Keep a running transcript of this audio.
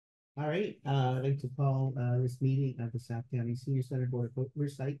All right, I'd like to call this meeting of the South County Senior Center Board of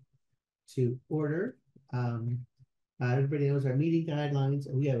Oversight to order. Everybody knows our meeting guidelines,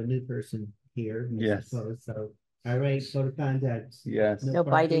 and we have a new person here. Yes. So, all right, code of conduct. Yes. No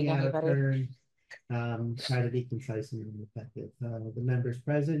parking biting out of anybody. turn. Try to be concise and effective. The members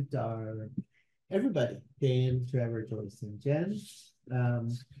present are everybody: Dan, Trevor, Joyce, and Jen.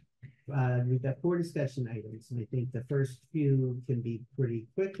 We've got 4 discussion items, and I think the first few can be pretty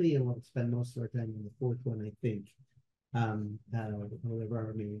quickly, and we'll spend most of our time on the 4th one, I think. Whatever our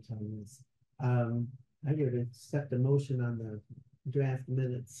remaining time is. I would accept a motion on the draft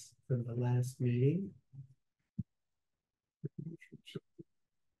minutes from the last meeting.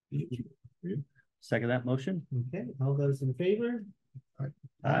 Second that motion. Okay, all those in favor?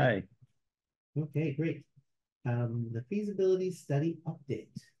 Aye. Okay, great. The feasibility study update.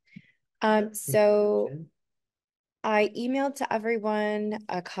 So I emailed to everyone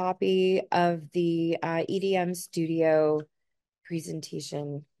a copy of the EDM studio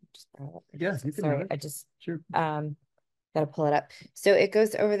presentation. Yeah, Sorry, I just sure. gotta pull it up. So it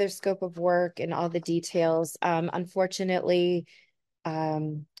goes over their scope of work and all the details. Unfortunately,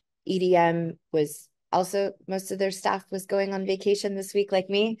 EDM was also, most of their staff was going on vacation this week like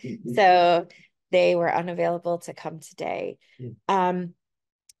me. So they were unavailable to come today.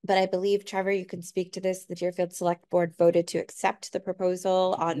 But I believe, Trevor, you can speak to this. The Deerfield Select Board voted to accept the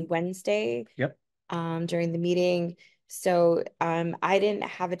proposal on Wednesday. Yep. During the meeting. So I didn't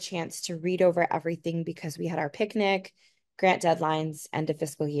have a chance to read over everything because we had our picnic, grant deadlines, end of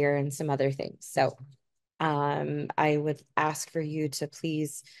fiscal year, and some other things. So I would ask for you to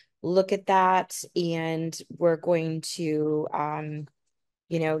please look at that, and we're going to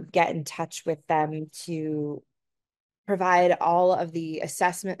get in touch with them to provide all of the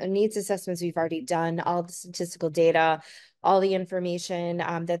needs assessments we've already done, all the statistical data, all the information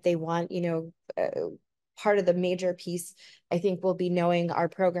that they want. Part of the major piece, I think, will be knowing our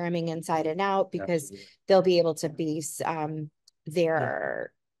programming inside and out, because Absolutely. they'll be able to base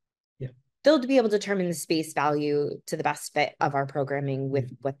they'll be able to determine the space value to the best fit of our programming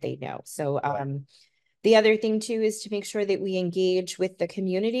with what they know. So the other thing too is to make sure that we engage with the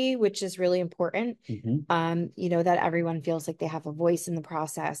community, which is really important. That everyone feels like they have a voice in the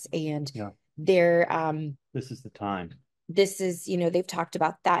process, and they're this is the time. This is, they've talked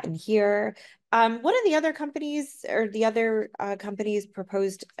about that in here. One of the other companies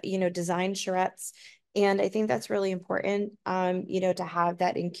proposed, design charrettes. And I think that's really important, to have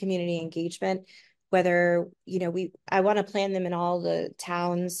that in community engagement, whether, I want to plan them in all the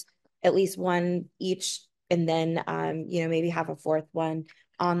towns, at least one each, and then, maybe have a 4th one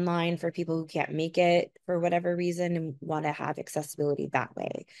online for people who can't make it for whatever reason and want to have accessibility that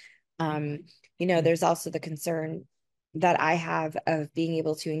way. There's also the concern that I have of being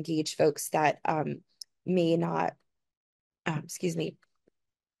able to engage folks that may not,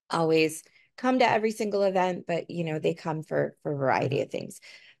 always come to every single event, but they come for a variety of things.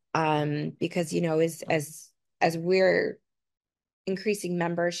 Because as we're increasing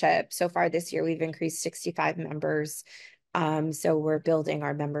membership, so far this year we've increased 65 members. So we're building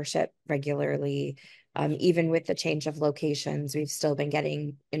our membership regularly. Even with the change of locations, we've still been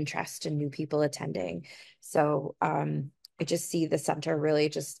getting interest in new people attending. So I just see the center really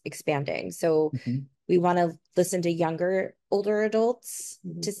just expanding. So we want to listen to older adults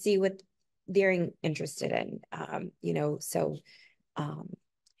to see what they're interested in. So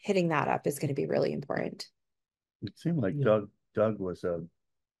hitting that up is going to be really important. It seemed like Doug was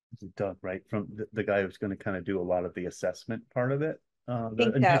Doug, right? From the guy who's going to kind of do a lot of the assessment part of it,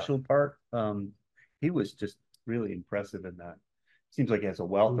 the initial part. He was just really impressive in that. Seems like he has a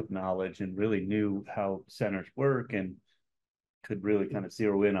wealth of knowledge and really knew how centers work, and could really kind of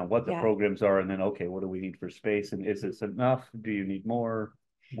zero in on what the programs are, and then, okay, what do we need for space, and is this enough? Do you need more?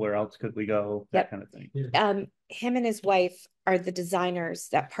 Where else could we go? That kind of thing. Him and his wife are the designers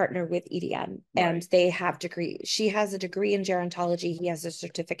that partner with EDM, and they have she has a degree in gerontology. He has a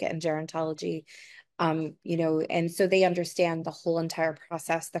certificate in gerontology. And so they understand the whole entire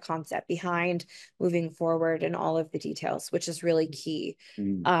process, the concept behind moving forward, and all of the details, which is really key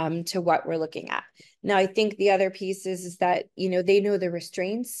to what we're looking at. Now, I think the other piece is that, they know the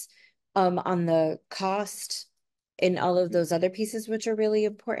restraints on the cost and all of those other pieces, which are really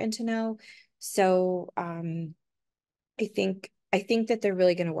important to know. So I think that they're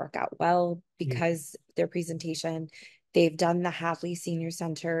really going to work out well, because their presentation, they've done the Hadley Senior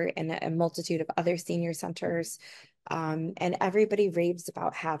Center and a multitude of other senior centers. And everybody raves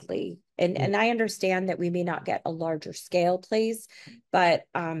about Hadley. And I understand that we may not get a larger scale place, but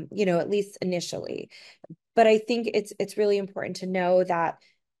at least initially. But I think it's really important to know that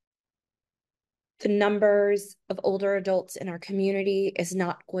the numbers of older adults in our community is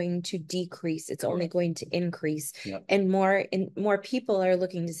not going to decrease. It's only going to increase. Yep. And more people are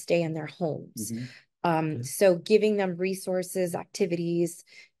looking to stay in their homes. Mhm. So giving them resources, activities,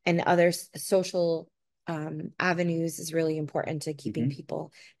 and other social avenues is really important to keeping Mhm.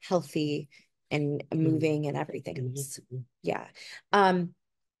 people healthy and moving and everything else. Yeah.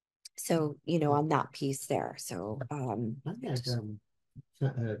 So, you know, on that piece there. So, I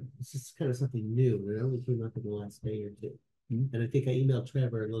had, this is kind of something new, it only came up in the last day or two. Mhm. And I think I emailed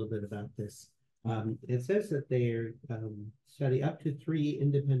Trevor a little bit about this. It says that they're study up to 3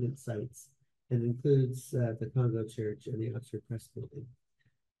 independent sites and includes the Congo Church and the Oxford Press Building.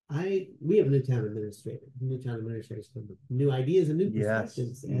 We have a new town administrator. New town administrators come with new ideas and new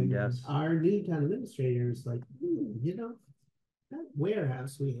perspectives. And our new town administrator is like, you know, that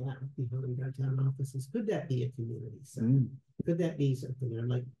warehouse we have behind our town offices, could that be a community center? Could that be something? And I'm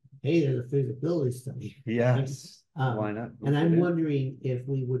like, hey, there's a feasibility study. Yes. Why not? And I'm wondering if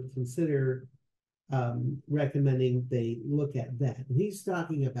we would consider recommending they look at that. And he's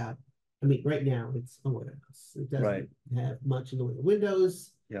talking about, I mean, right now it's a warehouse. It doesn't have much in the way of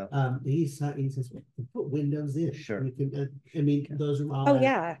windows. Yeah. He says, put windows in. Sure. We can, I mean, those are all. Oh,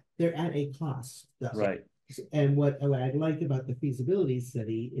 yeah. They're at a cost. Though. Right. And what I like about the feasibility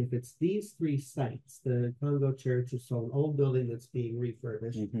study, if it's these 3 sites, the Congo Church is so an old building that's being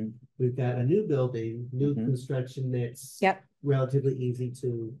refurbished. Mm-hmm. We've got a new building, new construction that's relatively easy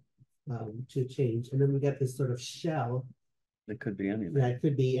to change. And then we got this sort of shell. It could be anything. That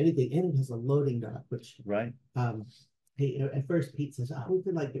could be anything. And it has a loading dock, which at first Pete says, oh, we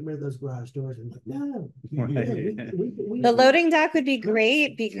could like get rid of those garage doors. And like, no. The loading dock would be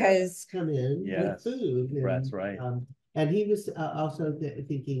great because come in with food. And, that's right. And he was also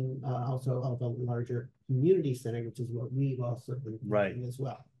thinking also of a larger community center, which is what we've also been thinking as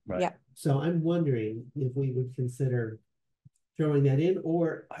well. Right. Yeah. So I'm wondering if we would consider throwing that in,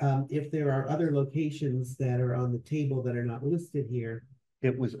 or if there are other locations that are on the table that are not listed here.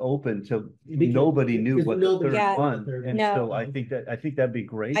 It was open to nobody knew what the third one, and so I think that'd be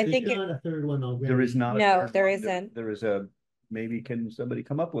great. I think there's not a third one already. There is not. No, there isn't. There is a. Maybe can somebody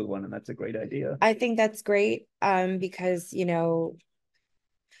come up with one, and that's a great idea. I think that's great, because you know,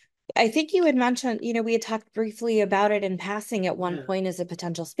 I think you had mentioned, you know, we had talked briefly about it in passing at one point as a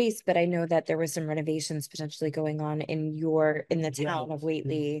potential space, but I know that there was some renovations potentially going on in the town of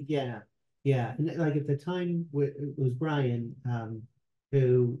Whately. Yeah, and like at the time, it was Brian,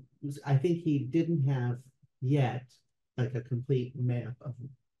 who was, I think he didn't have yet like a complete map of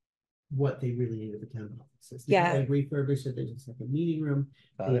what they really needed for town offices. They refurbished it. They just have a meeting room.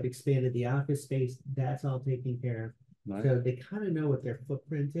 They've expanded the office space. That's all taken care of. Right. So they kind of know what their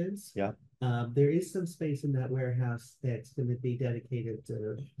footprint is. Yeah. There is some space in that warehouse that's going to be dedicated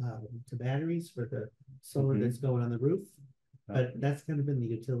to batteries for the solar that's going on the roof. But that's kind of been the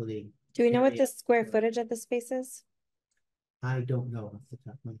utility. Do we know what the square footage of the space is? I don't know off the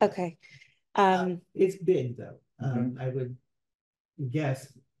top of my head. Okay. It's big though. I would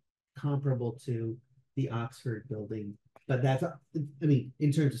guess comparable to the Oxford building, but that's, I mean,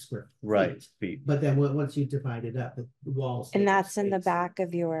 in terms of square feet. But then once you divide it up, the walls. And that's in the back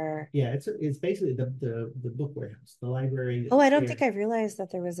of your. Yeah, it's basically the book warehouse, the library. Oh, I don't think I realized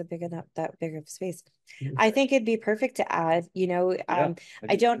that there was that big of space. I think it'd be perfect to add, you know,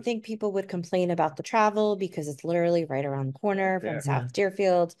 I don't think people would complain about the travel because it's literally right around the corner from South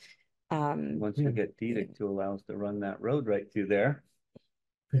Deerfield. Once you get DEDIC to allow us to run that road right through there.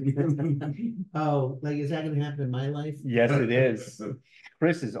 Oh, like, is that gonna happen in my life? Yes, it is.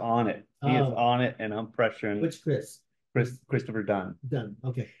 Chris is on it. He is on it, and I'm pressuring. Which Chris? Christopher Dunn.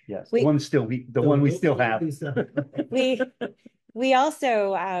 Okay. Yes. The one we still have. We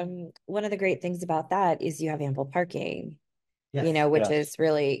also, one of the great things about that is you have ample parking, you know, which is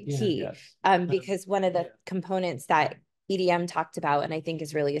really key. Because one of the components that EDM talked about, and I think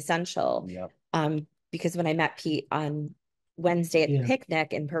is really essential, because when I met Pete on Wednesday at the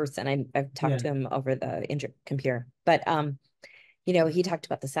picnic in person, I've talked to him over the computer, but you know, he talked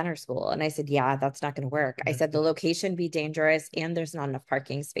about the center school, and I said, yeah, that's not going to work. I said the location be dangerous, and there's not enough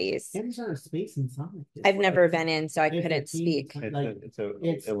parking space. And there's not a space inside. I've never been in, so I couldn't speak. It's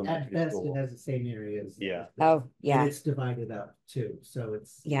at best it has the same area as oh yeah, and it's divided up too, so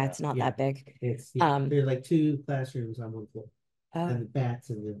it's it's not that big. It's there's like 2 classrooms on one floor. Oh. And the bats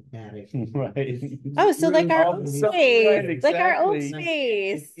in the attic. Right. Oh, so like our old space, like our old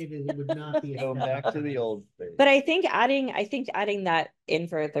space. It would not be go back to the old space. But I think adding that in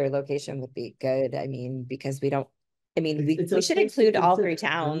for a third location would be good. I mean, because we should include all 3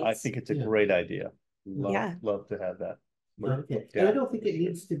 towns. I think it's a great idea. Love to have that. Okay, and I don't think it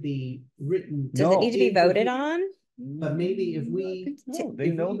needs to be written. Does it need to be in for voted future- on? But maybe if we, No, they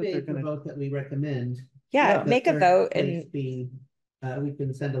if know we that they're make the gonna, vote that we recommend. Yeah, the make a third vote place and Be, we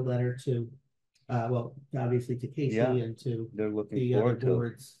can send a letter to, well, obviously to Casey Yeah. and to they're looking the other forward to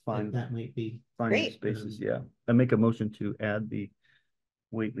boards, find- that might be. finding Great. spaces, yeah. I make a motion to add the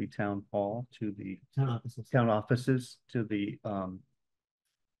Whately Town Hall to the Town offices. town offices to the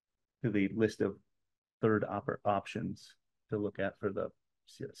list of third options to look at for the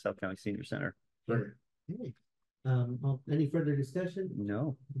South County Senior Center. Sure. Okay. Any further discussion?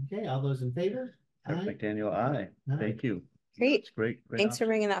 No, Okay, all those in favor? Aye. McDaniel, aye. Aye. Thank you. Great. It's great. Great Thanks for option.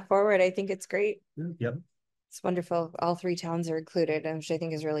 bringing that forward. I think it's great. Okay. Yep. It's wonderful. All three towns are included, which I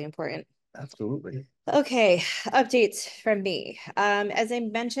think is really important. Absolutely. Okay, updates from me. As I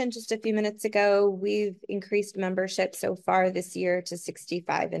mentioned just a few minutes ago, we've increased membership so far this year to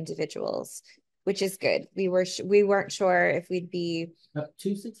 65 individuals, which is good. We weren't sure if we'd be Up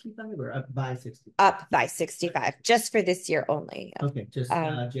to 65 or up by 60? up by 65 just for this year only. Okay, just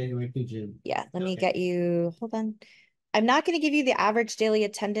January through June. Yeah, let me Okay. get you, hold on. I'm not going to give you the average daily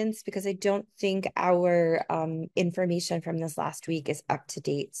attendance because I don't think our information from this last week is up to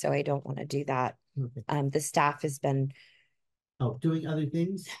date. So I don't want to do that. Okay. The staff has been, Doing other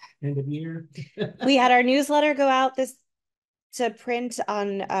things, end of year. we had our newsletter go out to print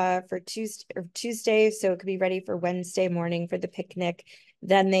on for Tuesday, so it could be ready for Wednesday morning for the picnic.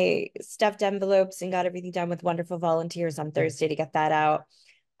 Then they stuffed envelopes and got everything done with wonderful volunteers on Thursday to get that out.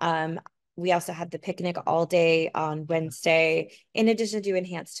 We also had the picnic all day on Wednesday, in addition to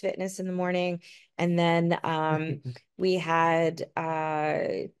enhanced fitness in the morning. And then we had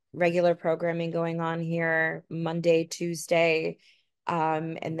regular programming going on here Monday, Tuesday,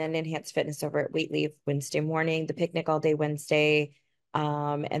 and then enhanced fitness over at Whately Wednesday morning, the picnic all day Wednesday.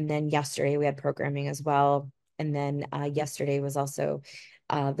 And then yesterday we had programming as well. And then yesterday was also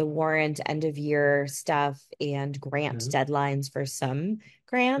the warrant end of year stuff and grant deadlines for some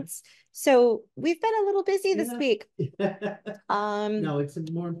grants. So we've been a little busy this week. No, it's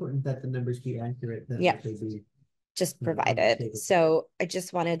more important that the numbers be accurate than Yeah. that they be. Just provided. So I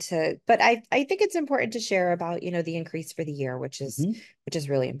just wanted to, but I think it's important to share about, the increase for the year, which is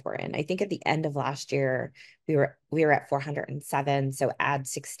really important. I think at the end of last year, we were at 407. So add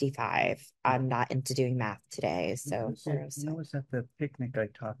 65. I'm not into doing math today. So I was at the picnic. I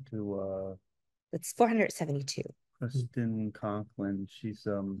talked to it's 472. Kristen Conklin. She's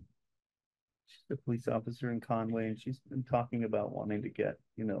a police officer in Conway, and she's been talking about wanting to get,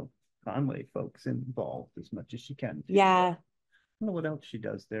 Conway folks involved as much as she can. Yeah. I don't know what else she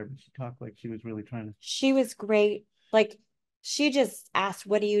does there, but she talked like she was really trying to. She was great. Like, she just asked,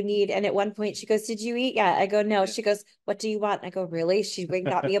 what do you need? And at one point she goes, did you eat yet? I go, no. She goes, what do you want? And I go, really? She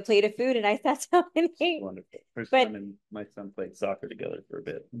got me a plate of food, and I sat down and ate. Wonderful. Her son and my son played soccer together for a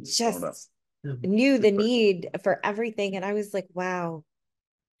bit. Just knew the need for everything. And I was like, wow,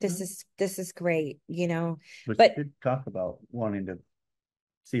 this is great, But she did talk about wanting to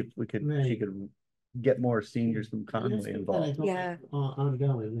see if she could get more seniors from Conway involved. Yeah.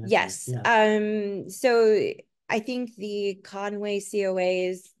 Ongoing. Yes. Yeah. So I think the Conway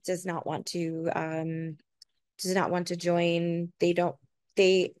COAs does not want to join.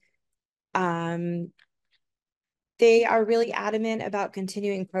 They are really adamant about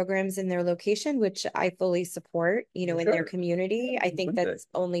continuing programs in their location, which I fully support, in their community. I think that's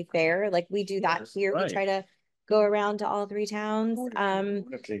only fair. Like, we do that here. Right. We try to go around to all three towns. What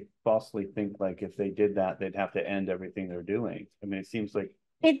if they falsely think like if they did that, they'd have to end everything they're doing? I mean, it seems like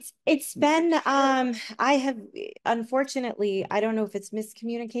it's been I have, unfortunately, I don't know if it's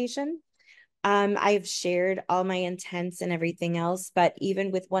miscommunication. I've shared all my intents and everything else, but even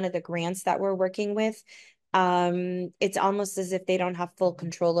with one of the grants that we're working with, it's almost as if they don't have full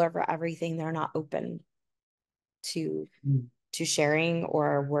control over everything. They're not open to sharing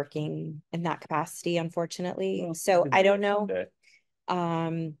or working in that capacity, unfortunately. So I don't know.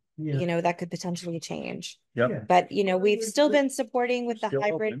 That could potentially change. Yep. But we've still been supporting with the Still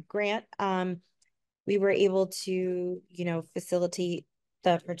hybrid open. grant. We were able to, facilitate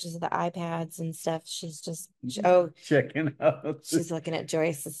the purchase of the iPads and stuff. She's just checking out. She's looking at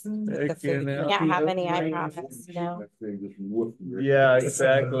Joyce. The Checking food. out. Can't have any, I promise. No. Yeah,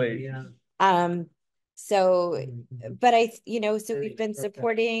 exactly. Yeah. So, but so we've been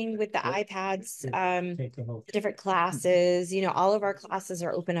supporting with the iPads, Take the whole. the different classes, all of our classes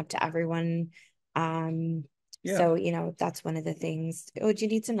are open up to everyone. So, that's one of the things. Oh, do you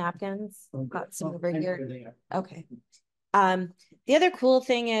need some napkins? Got some over here. Okay. The other cool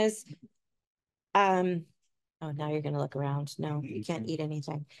thing is, oh, now you're going to look around. No, you can't eat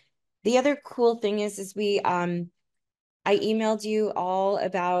anything. The other cool thing is we, I emailed you all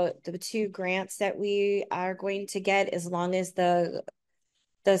about the 2 grants that we are going to get as long as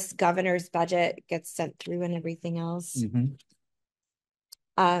this governor's budget gets sent through and everything else. Mhm.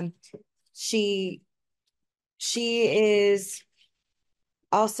 She is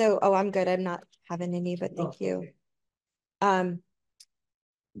also, oh, I'm good. I'm not having any, but thank you.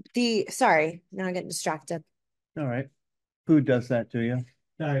 Sorry, now I'm getting distracted. All right. Food does that to you.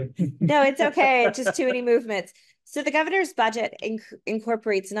 Sorry. No, it's okay. It's just too many movements. So the governor's budget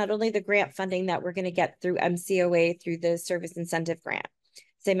incorporates not only the grant funding that we're going to get through MCOA through the service incentive grant.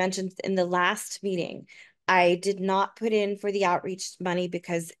 As I mentioned in the last meeting, I did not put in for the outreach money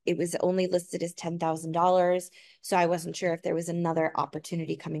because it was only listed as $10,000. So I wasn't sure if there was another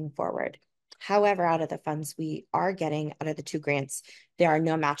opportunity coming forward. However, out of the funds we are getting out of the 2 grants, there are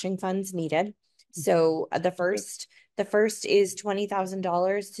no matching funds needed. So the first is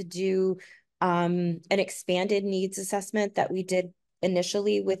 $20,000 to do an expanded needs assessment that we did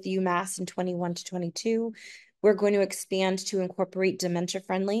initially with UMass in 21 to 22. We're going to expand to incorporate dementia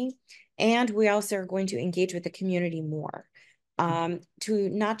friendly, and we also are going to engage with the community more, to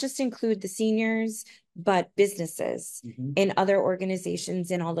not just include the seniors, but businesses and other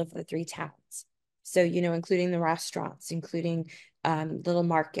organizations in all of the 3 towns. So, including the restaurants, including little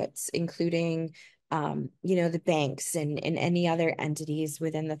markets, including the banks and any other entities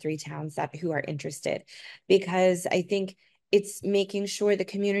within the 3 towns who are interested, because I think it's making sure the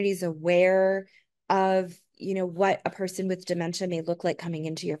community is aware of what a person with dementia may look like coming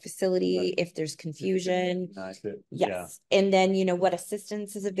into your facility, if there's confusion. Yes. And then what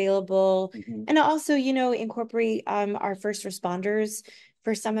assistance is available, and also incorporate our first responders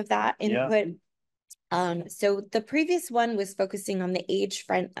for some of that input. So the previous one was focusing on the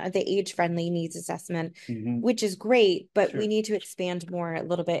age-friendly needs assessment, which is great, but we need to expand more a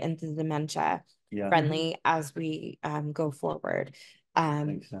little bit into the dementia friendly as we go forward.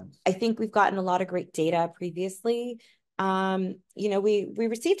 Makes sense. I think we've gotten a lot of great data previously. We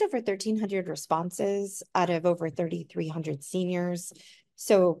received over 1,300 responses out of over 3,300 seniors.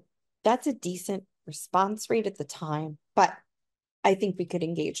 So that's a decent response rate at the time, but I think we could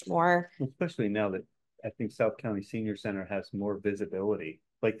engage more. Especially now that I think South County Senior Center has more visibility,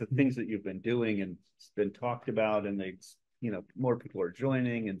 like the things that you've been doing and it's been talked about, and more people are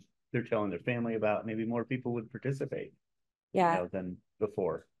joining and they're telling their family about, maybe more people would participate. Than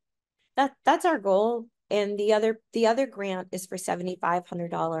before. That's our goal. And the other grant is for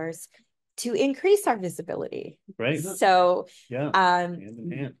 $7,500 to increase our visibility. Right. So hand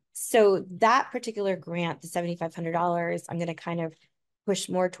in hand. So that particular grant, the $7,500, I'm going to kind of push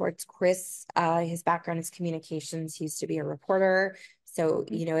more towards Chris. His background is communications. He used to be a reporter. So,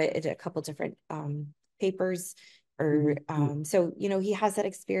 a couple different papers. So, he has that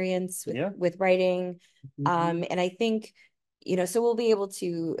experience with writing. And I think, so we'll be able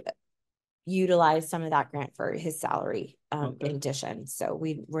to utilize some of that grant for his salary in addition. So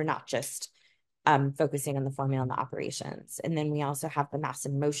we're not just focusing on the formula and the operations. And then we also have the Mass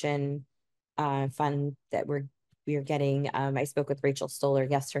in Motion fund that we're getting. I spoke with Rachel Stoller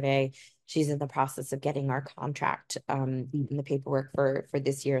yesterday. She's in the process of getting our contract and the paperwork for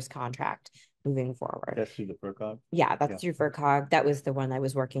this year's contract moving forward. That's through the FERCOG? Yeah, that's through FERCOG. That was the one I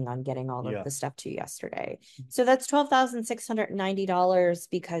was working on getting all of the stuff to yesterday. So that's $12,690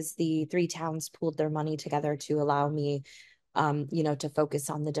 because the 3 towns pooled their money together to allow me, to focus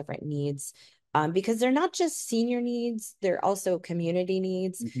on the different needs. Because they're not just senior needs, they're also community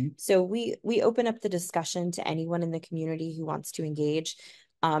needs. So we open up the discussion to anyone in the community who wants to engage.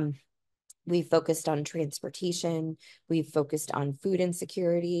 We focused on transportation. We've focused on food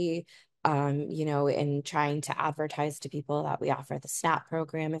insecurity, and trying to advertise to people that we offer the SNAP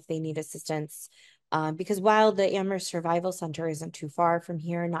program if they need assistance. Because while the Amherst Survival Center isn't too far from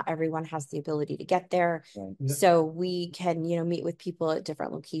here, not everyone has the ability to get there. So we can, meet with people at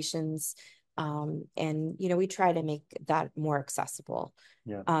different locations. And we try to make that more accessible.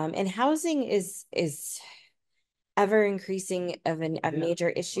 And housing is ever increasing of a major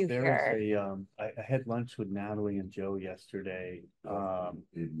issue here. I had lunch with Natalie and Joe yesterday.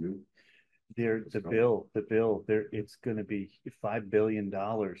 The bill, it's going to be $5 billion,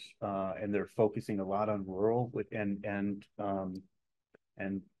 and they're focusing a lot on rural and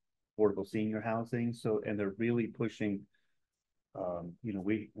affordable senior housing. So, and they're really pushing.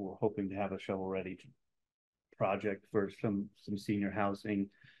 We were hoping to have a shovel-ready project for some senior housing,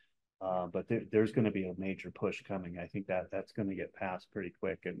 but there's going to be a major push coming. I think that's going to get passed pretty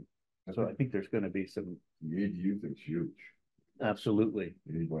quick, and so I think there's going to be some. The ADU thing's huge. Absolutely.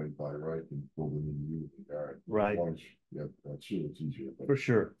 Anybody buy right and build an ADU. Right. That's sure it's easier. For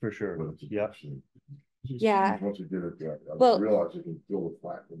sure. But it's Yeah. Once you get it, I Well- realize you can build a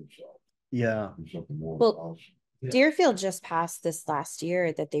flat for themselves, Yeah, do something more. Well, polished. Yeah. Deerfield just passed this last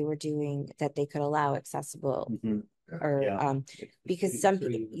year that they were doing, that they could allow accessible mhm, or, yeah. because some,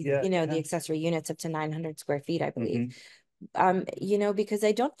 Accessory, yeah, you know, the yeah. accessory units up to 900 square feet, I believe. Mhm. You know, because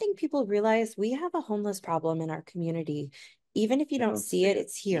I don't think people realize we have a homeless problem in our community. Even if you don't see it,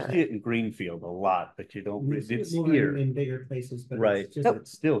 it's You see here. it in Greenfield a lot, but you don't, We see it it's more here, in bigger places, but right, it's just. But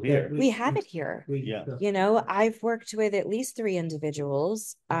it's still here. We have it here. Yeah. You know, I've worked with at least 3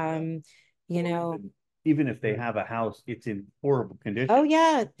 individuals. You know, Even if they have a house, it's in horrible condition. oh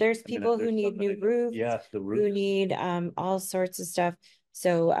yeah, there's I mean, people who there's need somebody new that- roofs, Yes, the who roof, need all sorts of stuff.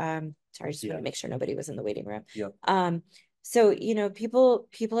 So sorry, I just want Yeah. to make sure nobody was in the waiting room. Yep. So you know, people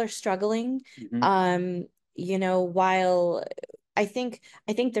are struggling. Mhm. You know, while I think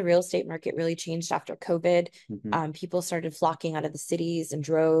the real estate market really changed after COVID. Mhm. People started flocking out of the cities in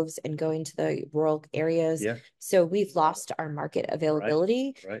droves and going to the rural areas. Yeah, So we've lost our market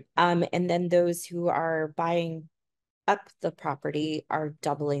availability. right, And then those who are buying up the property are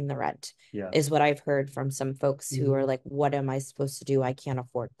doubling the rent, yeah, is what I've heard from some folks who are like, what am I supposed to do? I can't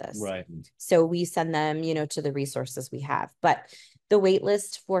afford this. right, So we send them, you know, to the resources we have. But the wait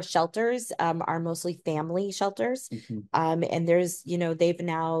list for shelters are mostly family shelters. Mhm. And there's, you know, they've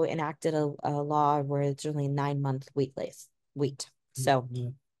now enacted a law where it's only 9-month wait. So,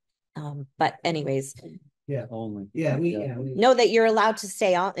 but anyways, only. know that you're allowed to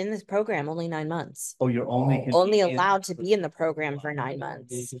stay on in this program only 9 months. Oh, you're only. Only allowed to be in the program for 9 months.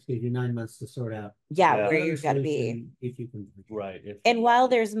 They just give you 9 months to sort out. Yeah, Yeah. where Another you've got to be. solution, if you can. Right. And while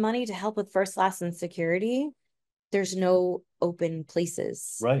there's money to help with first, last, and security, there's no open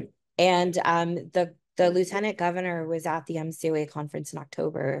places. Right, And the lieutenant governor was at the MCOA conference in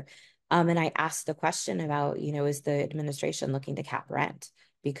October. And I asked the question about, you know, is the administration looking to cap rent?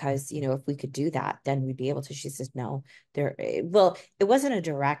 Because, you know, if we could do that, then we'd be able to. She says, no, well, it wasn't a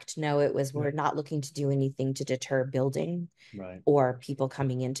direct no. It was, we're not looking to do anything to deter building right. or people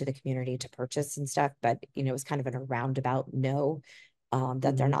coming into the community to purchase and stuff. But, you know, it was kind of in a roundabout no,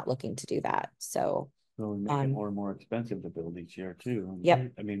 that they're not looking to do that. So, So we make it more and more expensive to build each year too. And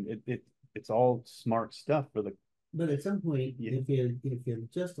Yep. I mean, it's all smart stuff for the, But at some point, Yeah. if you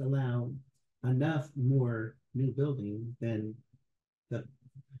just allow enough more new building, then the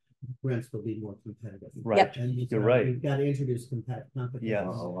rents will be more competitive. right, And you're right. You've got to introduce competition. Yes.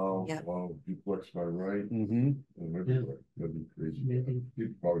 Yep. Allow duplex by right, Mm-hmm, and everywhere, that'd be crazy. Maybe.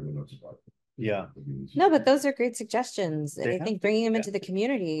 People probably don't know about it. yeah, no, but those are great suggestions. And They I have think to, bringing them yeah. into the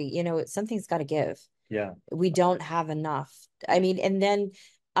community, you know, something's got to give. yeah, We don't have enough. I mean, and then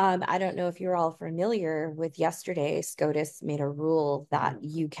I don't know if you're all familiar with yesterday, SCOTUS made a rule that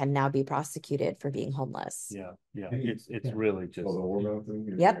you can now be prosecuted for being homeless. yeah, Yeah. it's Yeah. really just, Oh, the Orlando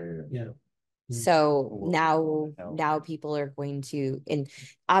thing? Yep. Yeah. So Well, now hell. people are going to, and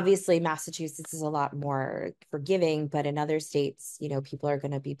obviously Massachusetts is a lot more forgiving, but in other states, you know, people are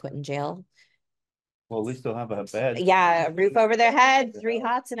going to be put in jail. well, at least they'll have a bed. Yeah, a roof over their head, 3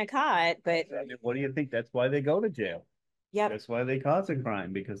 hots and a cot, but I mean, what do you think? That's why they go to jail. yep, That's why they cause a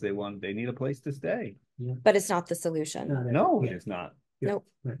crime, because they need a place to stay. but it's not the solution. No, Yeah. it is not. Nope.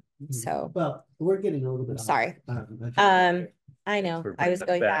 Right. So, Well, we're getting a little bit. I'm off. sorry. Okay. I know, for I was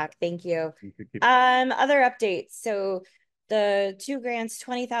bringing going us back. back. Thank you. You could keep- Other updates. So the 2 grants,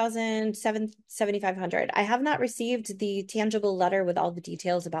 20,000, 7,500. I have not received the tangible letter with all the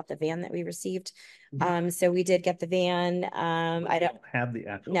details about the van that we received. So we did get the van. I don't have the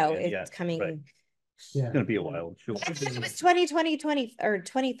actual. know, bid it's yet, coming. right. Yeah. It's gonna be a while, sure. I thought it was 2020, 20 or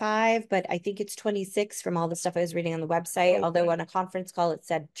 25, but I think it's 26 from all the stuff I was reading on the website. Okay. Although on a conference call, it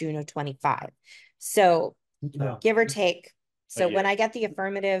said June of 25. So Oh. give or take. So yeah. when I get the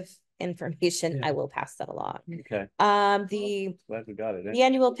affirmative information, Yeah. I will pass that along. Okay, The glad we got it. the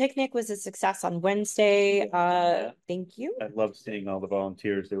annual picnic was a success on Wednesday. Thank you. I love seeing all the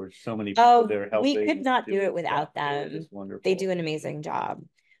volunteers. There were so many Oh, people there we helping. could not do it without Yeah, it was them. just wonderful. They do an amazing job.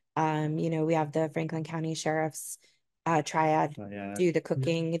 You know, we have the Franklin County Sheriff's triad Oh, yeah. do the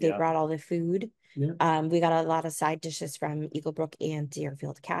cooking. They Yeah. brought all the food. Yeah. We got a lot of side dishes from Eagle Brook and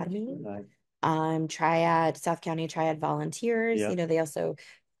Deerfield Academy. Nice. Triad, South County Triad volunteers, Yeah. you know, they also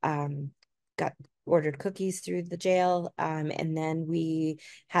got ordered cookies through the jail. And then we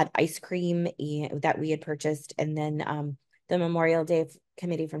had ice cream that we had purchased. And then the Memorial Day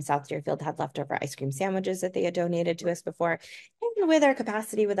committee from South Deerfield had leftover ice cream sandwiches that they had donated to us before. And with our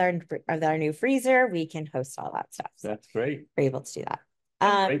capacity with our new freezer, we can host all that stuff. So That's great. we're able to do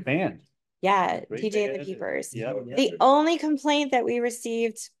that. Great band. Yeah, Great TJ and the band. Peepers. Yeah. The only complaint that we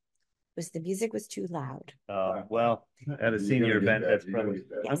received was the music was too loud. Well, at a senior event, that's probably,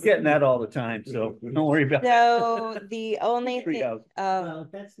 I'm Yes. getting that all the time, so don't worry about. So the only thing, Treehouse. Well,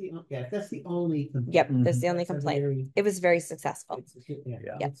 that's that's the only. complaint. yep, that's the only That's a complaint. very- It was very successful. Yeah.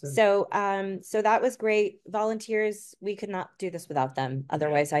 Yep. it's a- So that was great. Volunteers, we could not do this without them.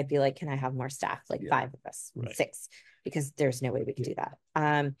 Otherwise, I'd be like, can I have more staff? Like Yeah. 5 of us, Right. 6, because there's no way we could do that.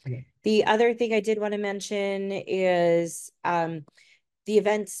 Okay. The other thing I did want to mention is the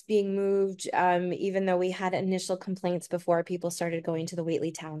events being moved, even though we had initial complaints before people started going to the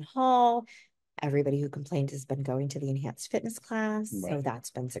Whately Town Hall. Everybody who complained has been going to the enhanced fitness class, so Right.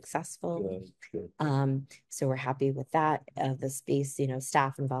 that's been successful. Good. So we're happy with that. The space,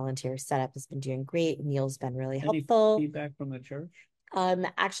 staff and volunteer setup has been doing great. Neil's been really Any helpful. feedback from the church?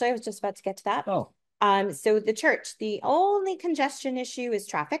 Actually, I was just about to get to that. Oh, So the church, the only congestion issue is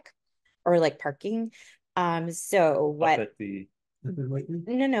traffic or like parking. So up what? at the, Up in Whately?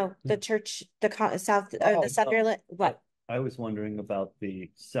 No, the church, South, Oh, the Sunderland, what? I was wondering about the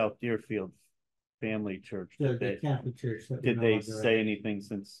South Deerfield Family Church. The Catholic Church. that Did we're they no longer say at. anything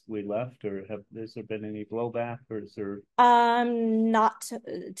since we left, or has there been any blowback, or is there? Not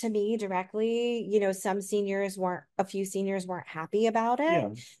to me directly. A few seniors weren't happy about it.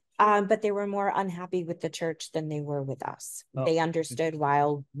 Yeah. But they were more unhappy with the church than they were with us. Oh. They understood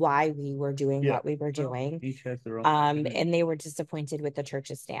why we were doing Yeah. what we were doing. Each has their own. And they were disappointed with the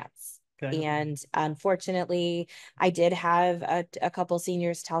church's stance. Okay. And unfortunately, I did have a couple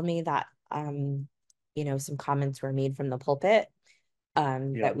seniors tell me that some comments were made from the pulpit Yeah.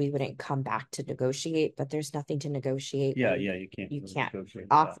 that we wouldn't come back to negotiate, but there's nothing to negotiate. Yeah, when you can't. you really can't negotiate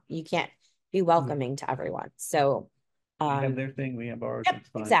you can't be welcoming to everyone. So that. They have their thing, we have ours. yep, it's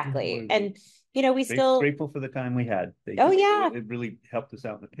fine. exactly. We're And we still grateful for the time we had. Oh, yeah. It really helped us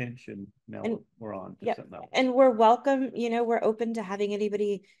out in the pinch, and now And- we're on to yep. something else. and we're welcome, we're open to having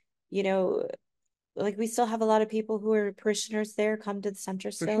anybody, like we still have a lot of people who are parishioners there come to the center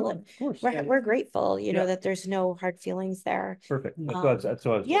For still, sure, and of course. we're grateful, Yeah. that there's no hard feelings there. Perfect. That's Um, what I was, that's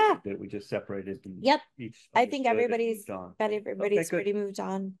what I was. yeah. That we just separated. And Yep. each I think understood and everybody's moved on. but everybody's good. pretty moved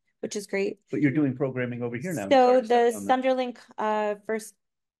on, which is great. But you're doing programming over here now. So Sorry, the on that. Sunderland First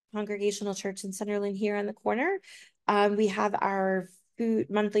Congregational Church in Sunderland here on the corner, we have our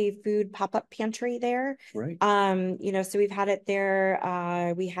monthly food pop-up pantry there. Right. So we've had it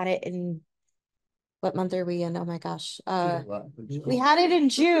there. We had it in what month are we in? Oh my gosh. We had it in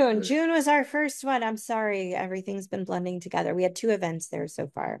June. June was our first one. I'm sorry. Everything's been blending together. We had 2 events there so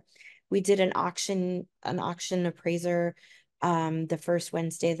far. We did an auction appraiser the first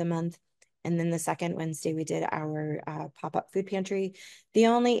Wednesday of the month. And then the second Wednesday, we did our pop-up food pantry. The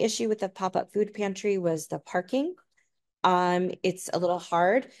only issue with the pop-up food pantry was the parking. It's a little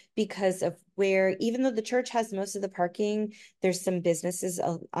hard because of where, even though the church has most of the parking, there's some businesses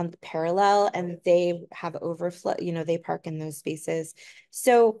on the parallel and they have overflow, they park in those spaces.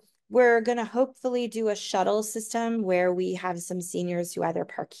 So we're going to hopefully do a shuttle system where we have some seniors who either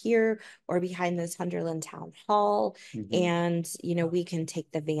park here or behind the Sunderland Town Hall. Mhm. And, we can take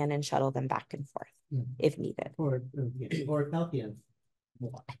the van and shuttle them back and forth if needed. Or Calpian.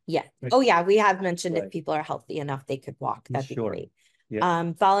 Yeah. Right. Oh, yeah. We have mentioned Right. if people are healthy enough, they could walk. That'd be Sure. great.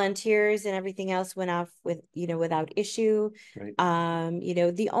 Yeah. Volunteers and everything else went off without issue. Right.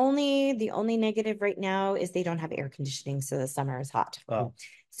 The only negative right now is they don't have air conditioning, so the summer is hot. Oh.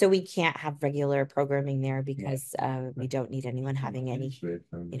 So we can't have regular programming there because we don't need anyone having any.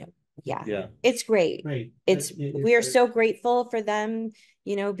 Yeah. Yeah. It's great. Right. We are so grateful for them,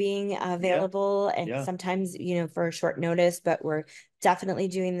 being available and Yeah. sometimes, for a short notice, but we're definitely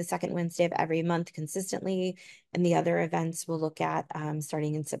doing the second Wednesday of every month consistently. And the other events we'll look at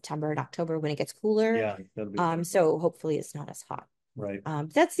starting in September and October when it gets cooler. Yeah. that'll be good. So hopefully it's not as hot. Right.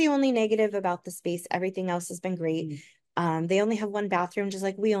 That's the only negative about the space. Everything else has been great. They only have one bathroom, just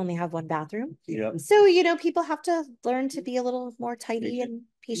like we only have one bathroom. Yep. So, people have to learn to be a little more tidy and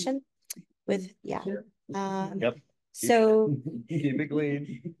patient with, yeah. Yep. So Keep it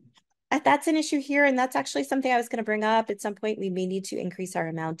clean. that's an issue here. And that's actually something I was going to bring up. At some point, we may need to increase our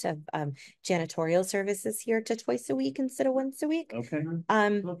amount of janitorial services here to twice a week instead of once a week. Okay.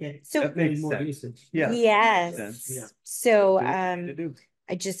 Okay. So That makes more sense. usage. Yeah. yes. sense. Yeah. So To do.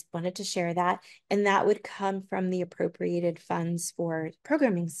 I just wanted to share that. And that would come from the appropriated funds for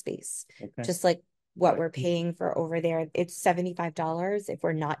programming space. Okay. Just like what Right. we're paying for over there. It's $75 if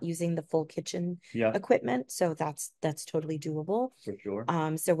we're not using the full kitchen Yeah, equipment. So that's totally doable. for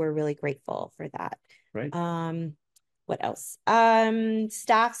sure. So we're really grateful for that. Right. What else?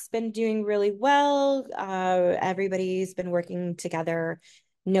 Staff's been doing really well. Everybody's been working together.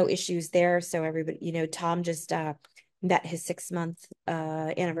 No issues there. So everybody, Tom just met his 6-month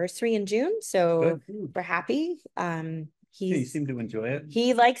anniversary in June. So Good. we're happy. You seem to enjoy it.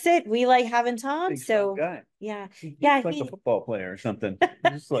 He likes it. We like having Tom. Big strong So guy. yeah. He's Yeah. like a football player or something.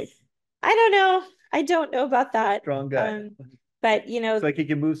 Just like I don't know. I don't know about that. strong guy. But you know, It's like he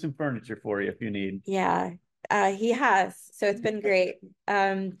can move some furniture for you if you need. yeah, he has. So it's been great.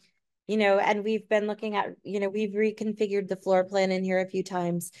 You know, and we've been looking at, you know, we've reconfigured the floor plan in here a few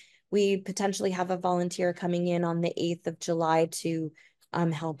times. We potentially have a volunteer coming in on the 8th of July to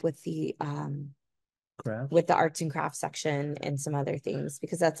help with the arts and crafts section and some other things,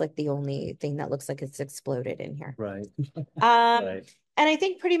 because that's like the only thing that looks like it's exploded in here. Right. Right. And I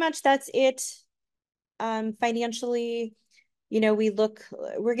think pretty much that's it. Financially, you know,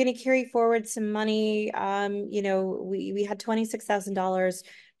 we're going to carry forward some money. You know, we had $26,000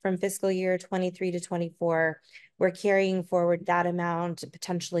 from fiscal year 23 to 24. We're carrying forward that amount,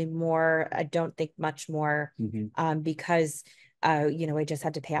 potentially more. I don't think much more, because you know, I just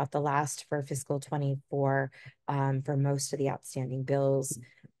had to pay out the last for fiscal 24 for most of the outstanding bills.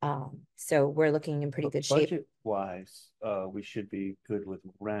 So we're looking in pretty good shape. Budget wise, we should be good with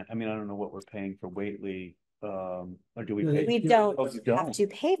rent. I mean, I don't know what we're paying for Whately. Or do we pay? We don't have to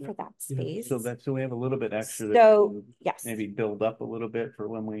pay for that space. So we have a little bit extra. So yes, maybe build up a little bit for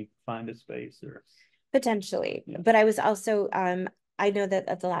when we find a space, or potentially. Yeah. But I was also I know that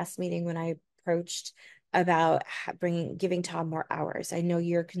at the last meeting when I approached about giving Tom more hours, I know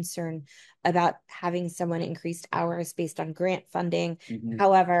you're concerned about having someone increased hours based on grant funding.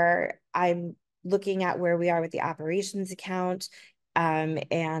 However, I'm looking at where we are with the operations account,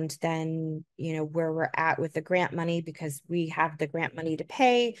 and then, you know, where we're at with the grant money, because we have the grant money to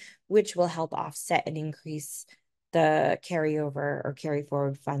pay, which will help offset and increase the carryover or carry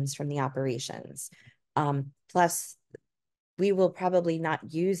forward funds from the operations. Plus we will probably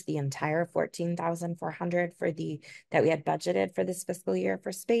not use the entire 14,400 that we had budgeted for this fiscal year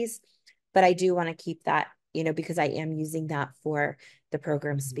for space, but I do want to keep that, you know, because I am using that for the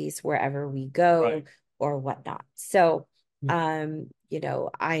program space wherever we go or whatnot. So, you know,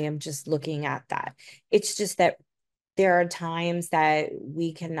 I am just looking at that. It's just that there are times that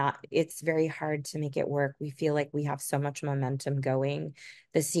we cannot, it's very hard to make it work. We feel like we have so much momentum going.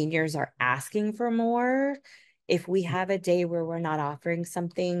 The seniors are asking for more. If we have a day where we're not offering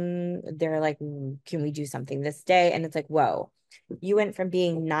something, they're like, can we do something this day? And it's like, whoa, you went from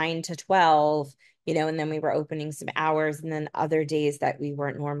being 9 to 12, you know, and then we were opening some hours and then other days that we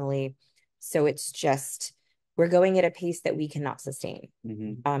weren't normally. So it's just, we're going at a pace that we cannot sustain.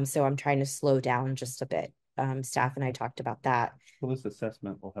 So I'm trying to slow down just a bit. Staff and I talked about that. Well, this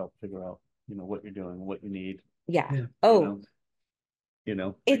assessment will help figure out, you know, what you're doing, what you need. Yeah. Oh, you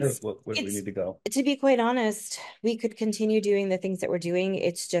know, where we need to go. To be quite honest, we could continue doing the things that we're doing.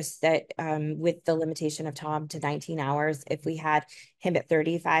 It's just that with the limitation of Tom to 19 hours, if we had him at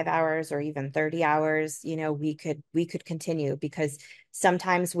 35 hours or even 30 hours, you know, we could continue, because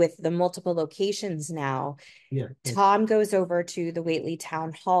sometimes with the multiple locations now, Tom goes over to the Whately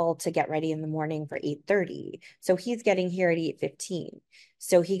Town Hall to get ready in the morning for 8:30. So he's getting here at 8:15.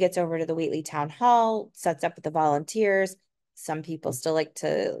 So he gets over to the Whately Town Hall, sets up with the volunteers. Some people still like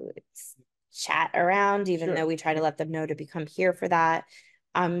to chat around, even though we try to let them know to become here for that.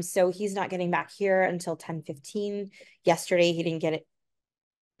 So he's not getting back here until 10:15. Yesterday, he didn't get it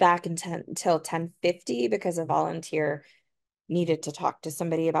back until 10:50 because a volunteer needed to talk to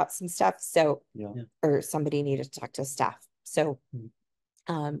somebody about some stuff. So, or somebody needed to talk to staff. So,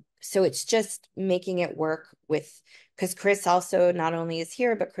 so it's just making it work with, because Chris also not only is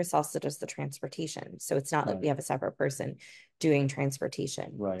here, but Chris also does the transportation. So it's not like we have a separate person doing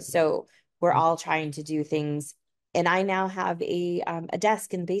transportation. So we're all trying to do things. And I now have a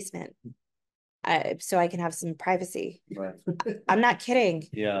desk in the basement. So I can have some privacy. I'm not kidding.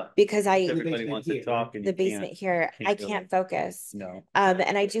 Because everybody wants to talk in the basement here. I can't focus.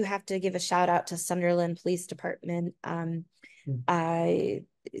 And I do have to give a shout out to Sunderland Police Department.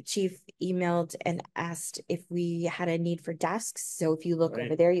 Chief emailed and asked if we had a need for desks. So if you look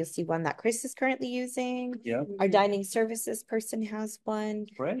over there, you'll see one that Chris is currently using. Our dining services person has one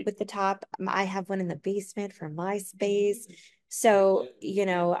with the top. I have one in the basement for my space. So, you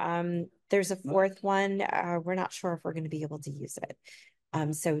know, there's a fourth one. We're not sure if we're going to be able to use it.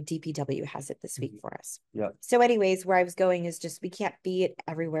 So DPW has it this week for us. So anyways, where I was going is just, we can't be it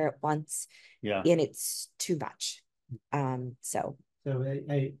everywhere at once. And it's too much. So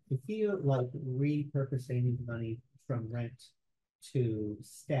I feel like repurposing money from rent to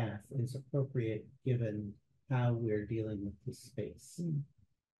staff is appropriate given how we're dealing with this space.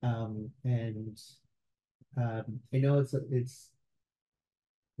 I know it's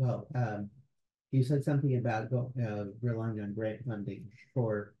you said something about relying on grant funding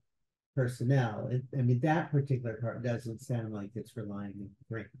for personnel. I mean, that particular part doesn't sound like it's relying on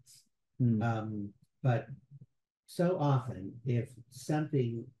grants. But so often, if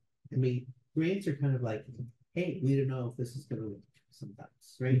something, I mean, grants are kind of like, hey, we don't know if this is going to work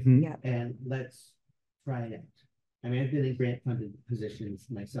sometimes, right? Yeah. And let's try it out. I mean, I've been in grant funded positions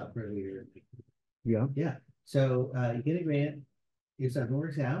myself earlier. Yeah. Yeah. So you get a grant, if something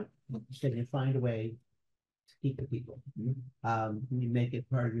works out, then you find a way to keep the people. You make it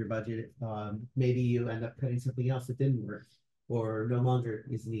part of your budget. Maybe you end up cutting something else that didn't work or no longer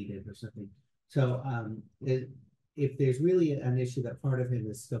is needed or something. So if there's really an issue that part of him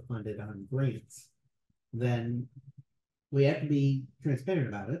is still funded on grants, then we have to be transparent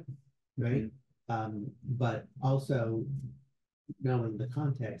about it, right? But also knowing the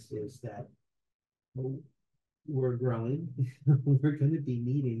context is that we're growing, we're going to be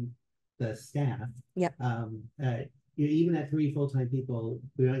needing the staff. Yep. Even at 3 full-time people,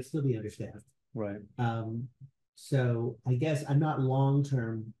 we might still be understaffed. Right. So I guess I'm not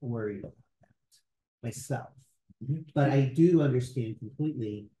long-term worried about that myself, but I do understand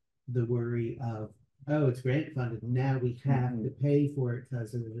completely the worry of, oh, it's grant funded. Now we have to pay for it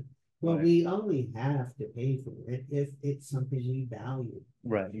because of it. Well, we only have to pay for it if it's something we value.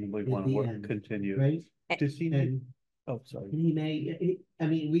 Right. And we want to continue. Right. Does he need, oh, sorry. He may, I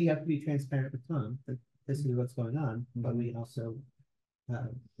mean, we have to be transparent with Tom, but this is what's going on, but we also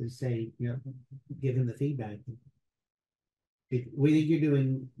say, you know, give him the feedback. We think you're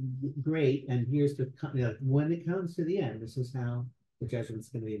doing great, and here's the, you know, when it comes to the end, this is how the judgment's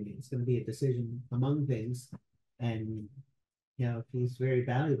going to be made. It's going to be a decision among things, and you know, if he's very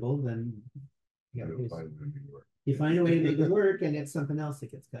valuable, then you know, you find a way to make it work, and it's something else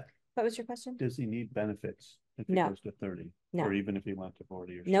that gets cut. What was your question? Does he need benefits if he No. goes to 30? No. Or even if he went to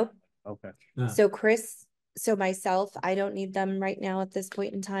 40 or something? Nope. Okay. So Chris, so myself, I don't need them right now at this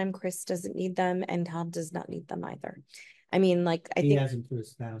point in time. Chris doesn't need them, and Tom does not need them either. I mean, like, I think he has them for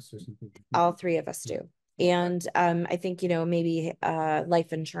his spouse or something. all 3 of us do. And I think, you know, maybe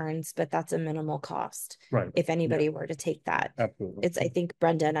life insurance, but that's a minimal cost. Right. If anybody were to take that. Absolutely. It's, I think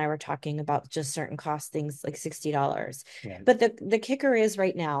Brenda and I were talking about just certain cost things like $60. Right. But the kicker is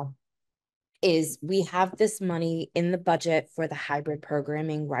right now is we have this money in the budget for the hybrid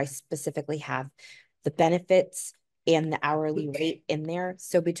programming where I specifically have the benefits and the hourly rate in there.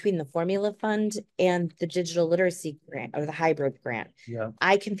 So between the formula fund and the digital literacy grant or the hybrid grant,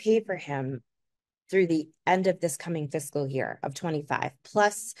 I can pay for him through the end of this coming fiscal year of 25.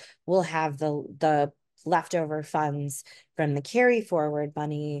 Plus we'll have the leftover funds from the carry forward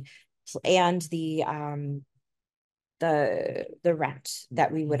money and the rent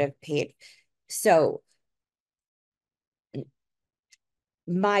that we would have paid. So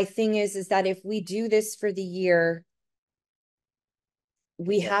my thing is that if we do this for the year,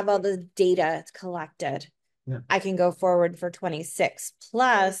 we have all the data collected. I can go forward for 26.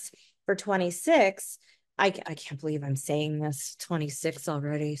 Plus for 26, I can't believe I'm saying this, 26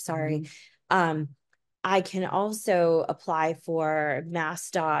 already. Sorry. I can also apply for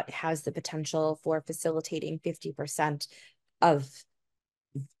MassDOT has the potential for facilitating 50% of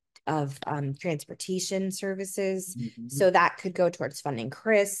transportation services. So that could go towards funding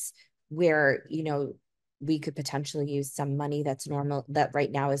Chris, where, you know, we could potentially use some money that's normal that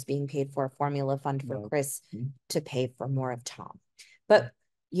right now is being paid for a formula fund for Chris to pay for more of Tom. But,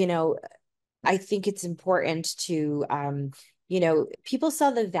 you know, I think it's important to, you know, people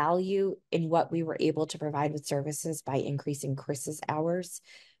saw the value in what we were able to provide with services by increasing Chris's hours.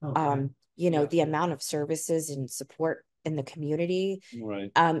 You know, the amount of services and support in the community.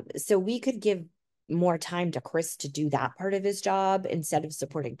 Right. So we could give more time to Chris to do that part of his job instead of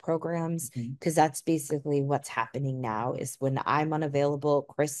supporting programs, because that's basically what's happening now is when I'm unavailable,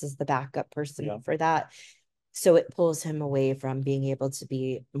 Chris is the backup person for that. So it pulls him away from being able to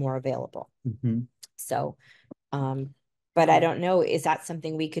be more available. So, but I don't know, is that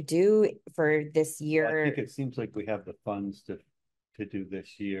something we could do for this year? Well, I think it seems like we have the funds to do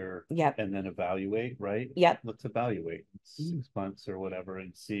this year. And then evaluate, right? Let's evaluate 6 months or whatever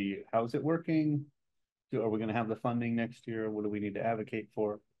and see how's it working. Are we going to have the funding next year? What do we need to advocate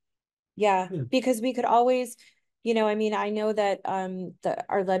for? Because we could always, you know, I mean, I know that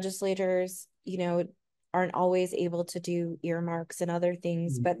our legislators, you know, aren't always able to do earmarks and other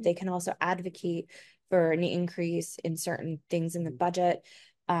things, but they can also advocate for an increase in certain things in the budget,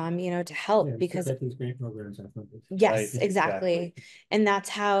 you know, to help because these grant programs are funded. Yes, exactly. And that's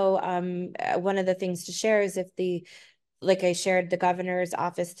how one of the things to share is if the like I shared, the governor's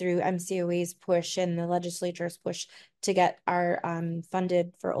office through MCOA's push and the legislature's push to get our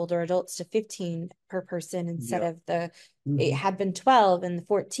funded for older adults to 15 per person instead Yeah. of the it Mhm. had been 12 and the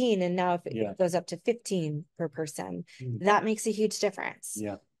 14, and now if it Yeah. goes up to 15 per person, Mhm. that makes a huge difference.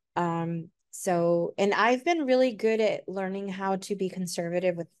 Yeah. So, and I've been really good at learning how to be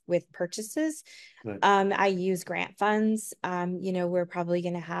conservative with purchases. Good. I use grant funds. You know, we're probably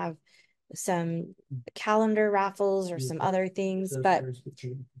going to have some calendar raffles or some Mhm. other things, Those but first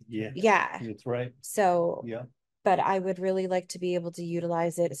two. Yeah. yeah. That's right. So, Yeah. but I would really like to be able to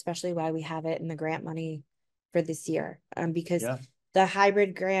utilize it, especially while we have it in the grant money for this year. Because Yeah. the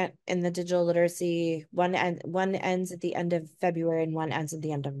hybrid grant and the digital literacy, one ends at the end of February and one ends at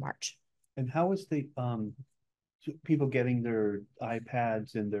the end of March. And how is the people getting their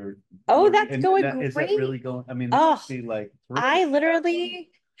iPads and their Oh, that's and going is that great. really going? I mean, Oh, must be like I literally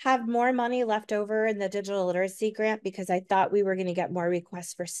have more money left over in the digital literacy grant because I thought we were going to get more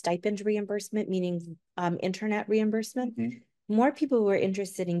requests for stipend reimbursement, meaning internet reimbursement. Mhm. More people were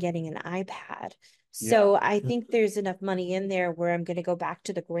interested in getting an iPad. So I think there's enough money in there where I'm going to go back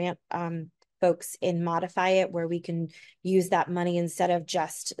to the grant folks and modify it where we can use that money instead of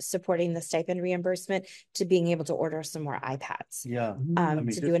just supporting the stipend reimbursement to being able to order some more iPads. Yeah. I To mean,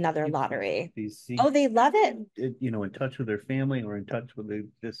 do just another keep lottery. these Oh, they love it. you know, in touch with their family or in touch with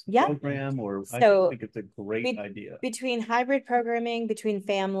this Yeah. program, or So, I think it's a great idea. Between hybrid programming, between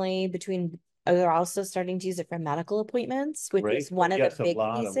family, they're also starting to use it for medical appointments, which Great. is one of Yes, the a big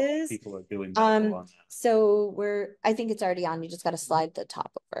lot of pieces. people are doing medical on that. So I think it's already on. You just got to slide the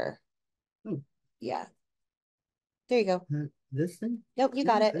top over. Oh. Yeah. There you go. This thing? Nope, you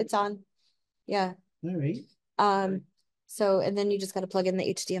got it. It's on. Yeah. All right. So, and then you just got to plug in the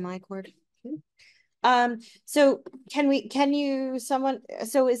HDMI cord. Okay. So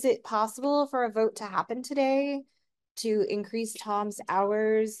so is it possible for a vote to happen today to increase Tom's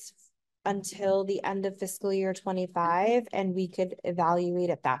hours until the end of fiscal year 25, and we could evaluate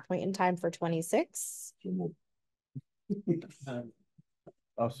at that point in time for 26?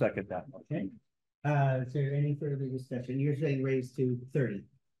 I'll second that. Okay. Is there any further discussion? You're saying raise to 30.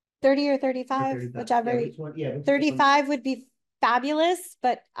 30 or 35, whichever. Yeah, which one? Yeah, which 35 would be fabulous,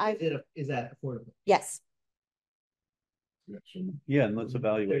 but is that affordable? yes. Yeah, and let's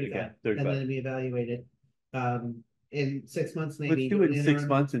evaluate again. 35. And then we evaluate it in 6 months maybe. Let's do it in 6 interim.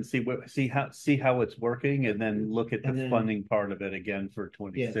 months and see how it's working, and then look at the And then- funding part of it again for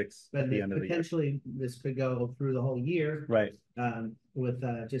 26 But at the end of the year. potentially this could go through the whole year Right. with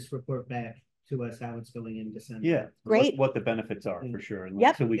just report back to us how it's going in December. Yeah. Great. What the benefits are for sure. And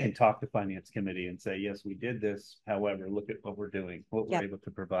Yep. so we can Okay. talk to finance committee and say, yes, we did this. However, look at what we're doing, what we're Yep. able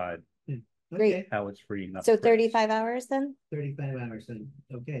to provide, Great. Okay, how it's freeing up. So for- 35 hours then? 35 hours then.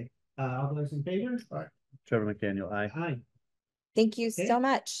 Okay. All those in favor? Trevor McDaniel, aye. Aye. Thank you Okay. so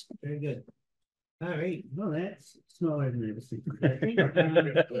much. Very good. All right. Well, that's smaller than I was thinking. I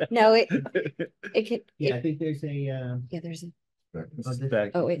think, No, it could. yeah, I think there's a. Yeah, there's a.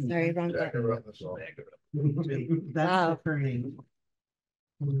 Back- Oh wait, sorry, wrong Back button. her up, that's all. That's Wow. the turning.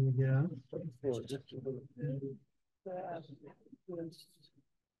 Yeah.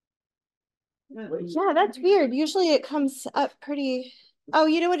 Yeah, that's weird. Usually it comes up pretty. Oh,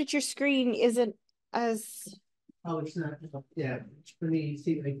 you know what? It's your screen isn't as. Oh, it's not. Yeah. Let me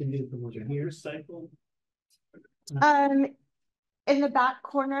see what I can do from over here. In the back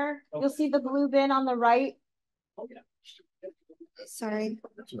corner, you'll see the blue bin on the right. Sorry.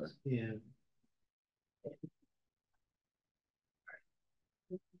 Yeah.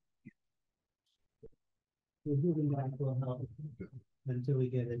 Moving back will help until we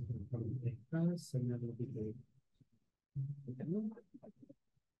get it from the press, and then it'll be great.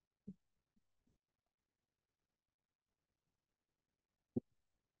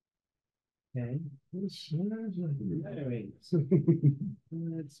 Okay. Alright.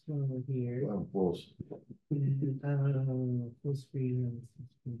 Let's go over here. Well, close. And, full screen.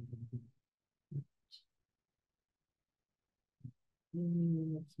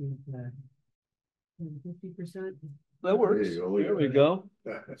 Let's make that 50%. That works. There you go. There we go.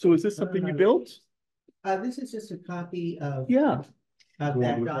 So is this something you built? This is just a copy of. Yeah. Of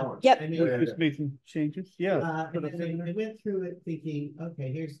that doc. Yep. I mean, You just made some changes, yeah. and then I went through it thinking,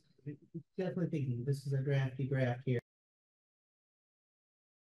 okay, here's definitely thinking this is a drafty draft here.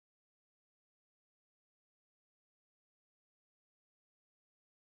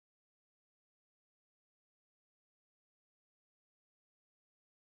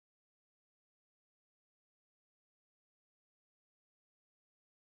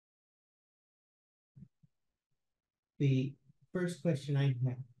 The first question I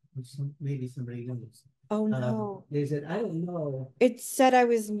have, which maybe somebody knows, Oh, no. They said, I don't know. It said I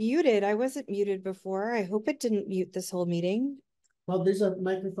was muted. I wasn't muted before. I hope it didn't mute this whole meeting. Well, there's a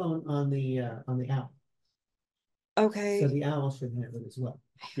microphone on the owl, so Okay. the owl should have it as well.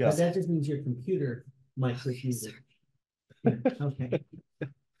 Yeah. But that just means your computer might be muted. Yeah, okay,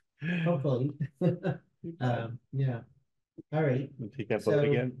 hopefully. Yeah, all right. We'll take that vote So-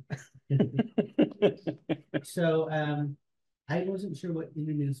 again. So, I wasn't sure what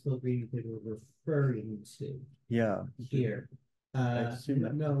intermunicipal agreement they were referring to Yeah. here. assume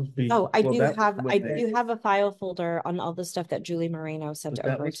that No, Oh, I Well, do that was have, when I they- do have a file folder on all the stuff that Julie Moreno sent But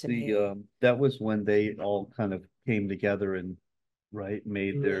that over was to the, me. that was when they all kind of came together and, right,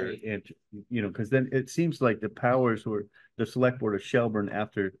 made their, Right. because then it seems like the powers were, the select board of Shelburne,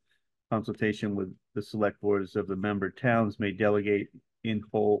 after consultation with the select boards of the member towns, may delegate in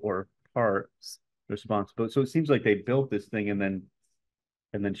whole or part responsibility. So it seems like they built this thing and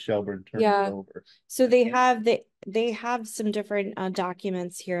then Shelburne turned Yeah. it over. So they have some different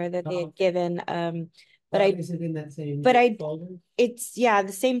documents here that they Oh. had given, but I, is it in that same but I- folder? it's, yeah,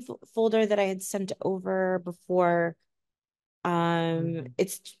 the same folder that I had sent over before. Mhm.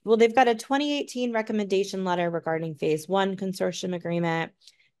 It's, well, they've got a 2018 recommendation letter regarding phase one consortium agreement.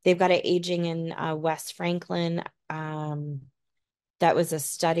 They've got an aging in West Franklin. That was a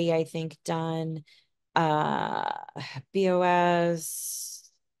study, I think, done.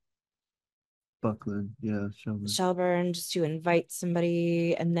 BOS Buckland, yeah, Shelburne, just to invite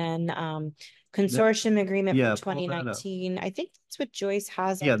somebody, and then consortium agreement yeah, for pull that up. 2019. I think that's what Joyce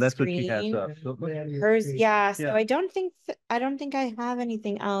has Yeah, on that's what she has screen. up. So look- Hers, yeah, so Yeah. I don't think I have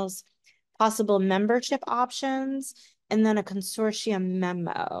anything else. Possible membership options, and then a consortium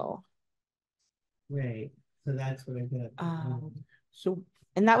memo. Right, so that's what I got. So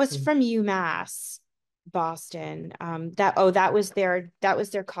And that was Okay. from UMass Boston. That was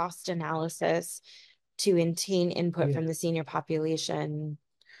their cost analysis to obtain input from Yeah. the senior population.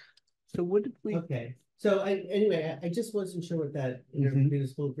 So what did we, Okay, so anyway, I just wasn't sure what that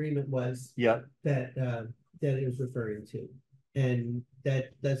intermunicipal agreement was yeah, that it was referring to. And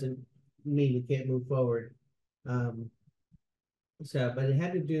that doesn't mean we can't move forward. So, but it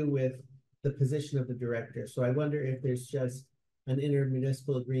had to do with the position of the director, so I wonder if there's just an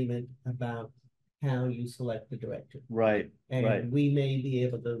intermunicipal agreement about how you select the director. right, right. And we may be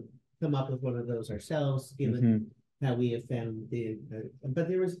able to come up with one of those ourselves, given Mhm. how we have found but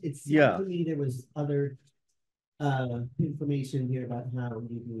there was, it Yeah. seemed to me there was other information here about how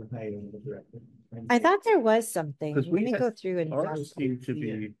you do hiring the director. I thought there was something. 'Cause Let we me had- go through and. Ours seem to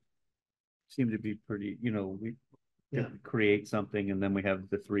Yeah. be pretty, we Yeah. create something and then we have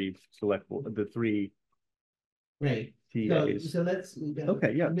the three Right, so, TAs. so let's.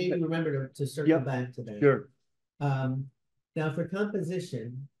 Okay, yeah. Maybe remember to circle Yep. back to that. Sure, Now for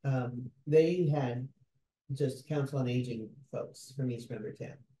composition, they had just council on aging folks from each member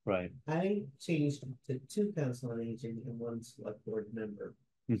town. right. I changed to 2 council on aging and 1 select board member,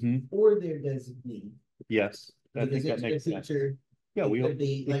 Or or their designee. yes, I Because think that it's the makes sense. future, Yeah, it we, could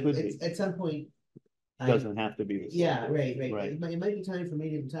be, it like, could it's, be. at some point. Doesn't have to be. the Yeah, select board. right. Right. It might be time for me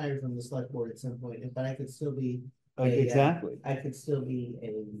to retire from the select board at some point, but I could still be. Exactly, I could still be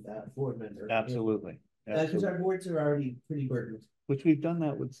a board member. absolutely. Because Absolutely. our boards are already pretty burdened. Which we've done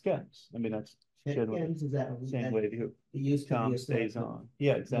that with SCEMS. I mean, that's And generally is that. the same way you, It used to be Tom a select stays board. on.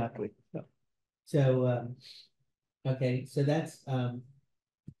 Yeah, exactly. Yeah. So, okay, so that's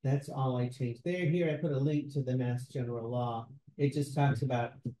all I changed there. Here I put a link to the Mass General Law. It just talks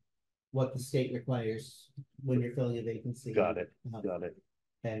about what the state requires when you're filling a vacancy. Got it, Um, got it.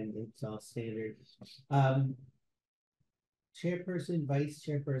 And it's all standard. Chairperson, vice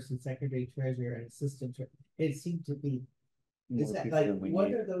chairperson, secretary, treasurer, and assistant. It seemed to be, is More that people like, than we what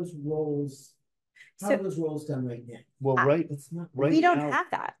need. are those roles? How So- are those roles done right now? Well, I- right, It's not. right We don't now,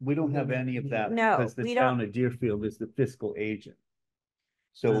 have that. we don't We have don't any have of any. that. No, Because the we town don't. of Deerfield is the fiscal agent.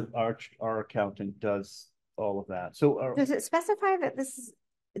 So Ah. our accountant does all of that. So Does it specify that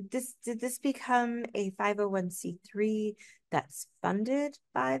did this become a 501(c)(3) that's funded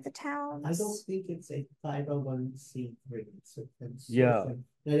by the towns? I don't think it's a 501(c)(3). Yeah.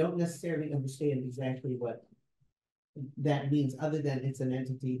 I don't necessarily understand exactly what that means, other than it's an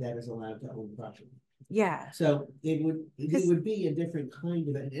entity that is allowed to own property. Yeah, So it would Because- be a different kind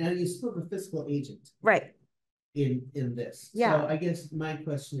of, and you're still the fiscal agent right. in this. Yeah. So I guess my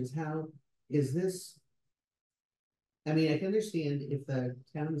question is, how is this? I mean, I can understand if the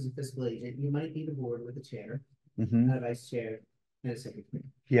town is a fiscal agent, you might need a board with a chair, Mhm. a vice chair, and a secretary.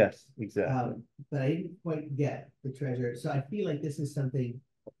 Yes, exactly. But I didn't quite get the treasurer, so I feel like this is something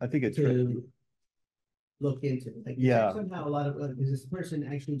I think it's tricky. to look into. Like, Yeah. somehow a lot of, is this person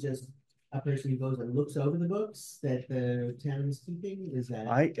actually just a person who goes and looks over the books that the town is keeping? Is that?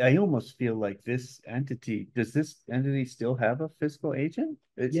 I almost feel like does this entity still have a fiscal agent?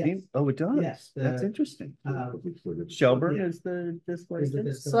 It Yes. seems, oh, it does. Yes, That's the- interesting. Uh, Shelburne yeah. is the fiscal Is the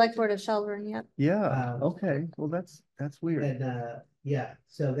agent? fiscal- Select Board of Shelburne, yep. Yeah, Um, okay, well, that's weird. And, yeah,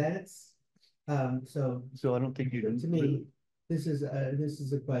 so that's, so So I don't think you. to me, this is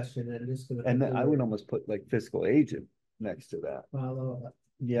a question, and I'm just gonna. And put then the I would word almost put like fiscal agent next to that. Follow up.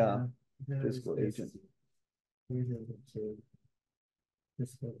 Yeah, How is fiscal this agent. related to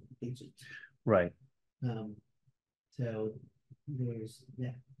fiscal agent? Right, So there's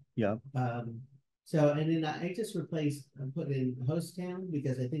that. yeah, So, and then I just replaced, I put in host town,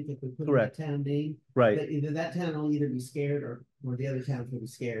 because I think if we put in Correct. that town name, right. that either that town will either be scared or the other towns will be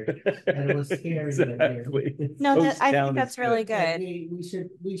scared. I don't want to scare anybody here. Exactly. No, Host I town think is that's really And good.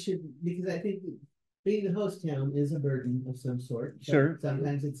 we should, because I think being the host town is a burden of some sort. but Sure.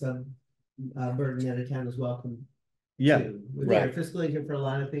 Sometimes it's a burden that a town is welcome Yeah, to. With our right. fiscal agent for a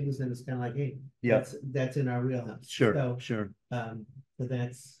lot of things, and it's kind of like, hey, Yeah. that's in our wheelhouse. Sure, So, sure. so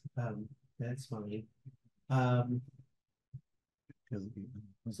that's fine.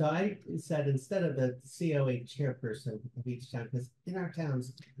 So I said, instead of the COA chairperson of each town, because in our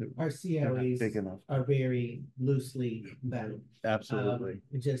towns, our They're not COAs big enough. are very loosely bound. Absolutely.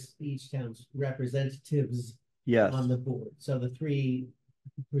 Just each town's representatives Yes, on the board, so the three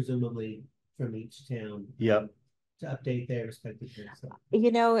presumably from each town. Yep. To update their respective towns. So,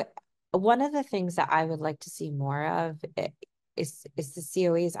 You know, one of the things that I would like to see more of is the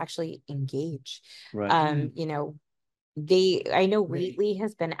COAs actually engage. right. You know, I know Right. Wheatley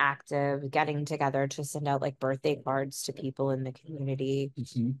has been active getting together to send out like birthday cards to people in the community.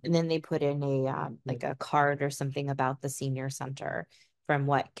 Mhm. And then they put in like a card or something about the senior center from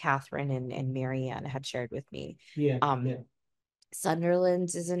what Catherine and Marianne had shared with me. yeah, yeah.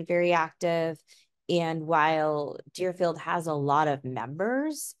 Sunderland's isn't very active. And while Deerfield has a lot of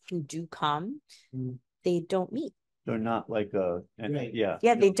members who do come, Mm. they don't meet. They're not like Right. yeah.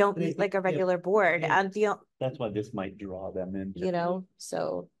 Yeah, they no, don't But I meet like a think, yeah, regular board. yeah. And That's why this might draw them in.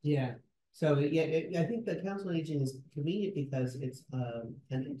 so Yeah, so yeah, I think the council on aging is convenient because it's an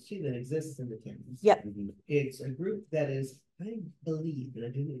entity that exists in the towns. Yep. Mhm. It's a group that is, I believe, and I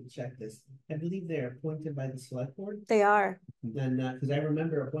didn't check this, I believe they're appointed by the select board. they are. And because I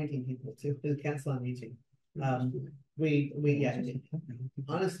remember appointing people to the council on aging. Yeah,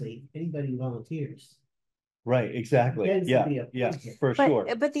 honestly, anybody who volunteers. Right, exactly. Tends to Yeah, be yeah, appointed. for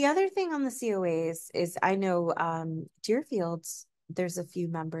sure. But the other thing on the COAs is I know Deerfield's, there's a few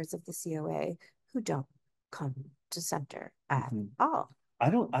members of the COA who don't come to center at Mhm. all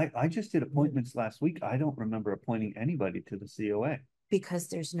I just did appointments last week. I don't remember appointing anybody to the COA. because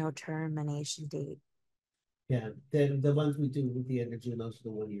there's no termination date. Yeah, the ones we do with the energy, those are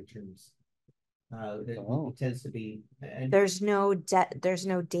the 1 year terms. Oh. It tends to be, and There's no there's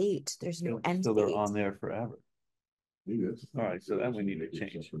no date, there's no end So they're date. on there forever. Maybe that's. All right, so then we need to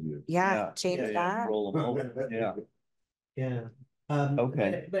change. Yeah, change yeah, that. Roll them over, yeah. yeah.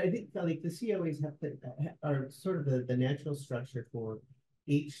 Okay. But I think like the COAs have to, are sort of the natural structure for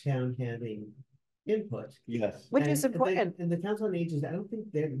each town having input. Yes, Which is And important. And the council on aging, I don't think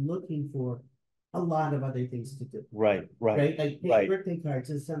they're looking for a lot of other things to do. right. Right, like right. birthday cards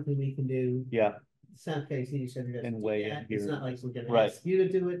is something we can do. Yeah, South County Senior Center doesn't And do weigh in that. It's here. not like we're gonna Right. ask you to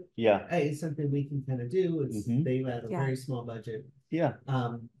do it. yeah, It's something we can kind of do. It's, Mhm. they have a Yeah. very small budget. yeah,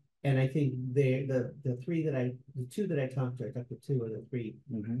 And I think the two that I talked to two of the three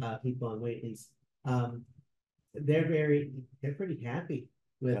mhm, people on Waitley's. They're pretty happy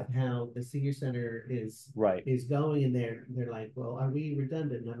with Yeah. how the senior center right. is going, and they're like, well, are we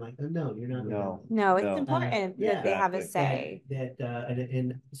redundant? And I'm like, oh, no, you're not. No. redundant. No, it's No. important Yeah. that they have a Exactly. say.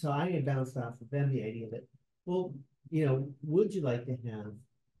 And so I had bounced off of them the idea that, well, would you like to have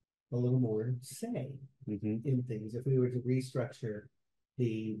a little more say Mhm. in things if we were to restructure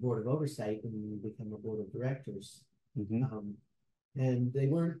the board of oversight and become a board of directors? Mhm. And they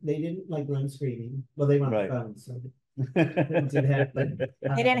didn't like run screaming. Well, they were on the Right. phone, so they didn't do that, but.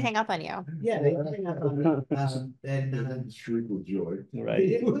 They didn't hang up on you. Yeah, they didn't hang up on me. And Shriek with joy. they Right,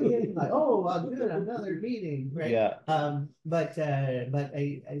 didn't look at me like, oh, I'm doing another meeting, right? yeah, But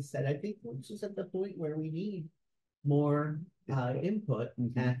I said, I think we're just at the point where we need more input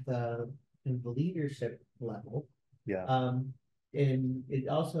Mhm. at the leadership level. yeah, And it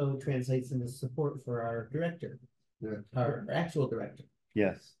also translates into support for our director, Yeah. our actual director.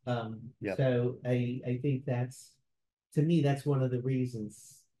 yes, Yeah. So I think to me, that's one of the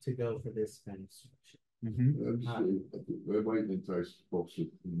reasons to go for this kind of structure. mhm, That might entice folks to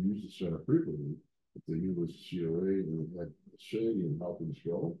use the center frequently, if they knew it was COA and had a say in how things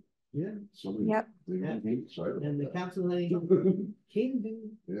go. Yeah, Somebody. Yep. They Yeah. hate sight of and the that. council on aging can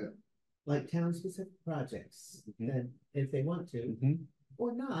do Yeah, like town-specific projects, Mhm. that if they want to, Mhm.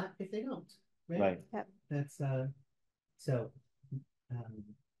 or not if they don't, Right. That's, so,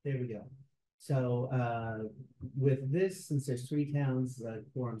 there we go. So, with this, since there's 3 towns,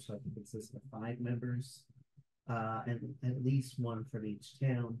 quorum shall consist of 5 members. And at least 1 from each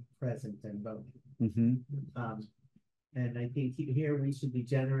town present and voting. Mm-hmm. And I think here we should be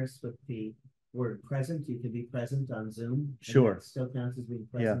generous with the word present. You can be present on Zoom. and Sure. that still counts as being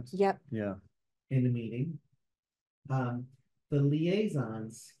Yeah. present Yep. Yeah. in the meeting. The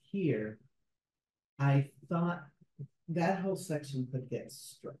liaisons here, I thought that whole section could get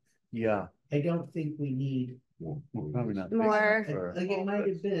struck. Yeah. I don't think we need. Probably not. More. for- Like it might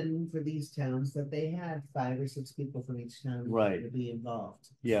have been for these towns that they had 5 or 6 people from each town. Right. To be involved.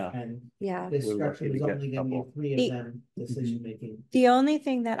 Yeah. And Yeah. this We're structure lucky to was get only a gonna be couple. 3 The- of them decision making. The only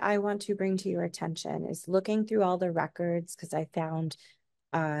thing that I want to bring to your attention is looking through all the records, because I found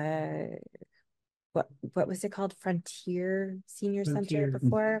what was it called? Frontier Senior Center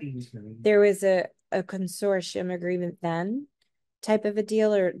before. There was a consortium agreement then type of a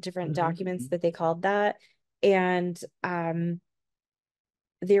deal, or different documents that they called that. And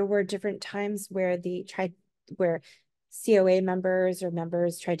there were different times where where COA members or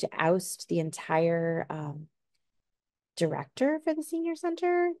members tried to oust the entire director for the senior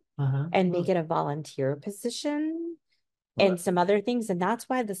center and make it a volunteer position and some other things. And that's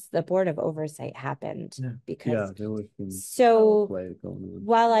why the Board of Oversight happened. Yeah. Because There was some so play going on.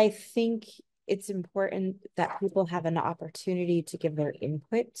 while I think it's important that people have an opportunity to give their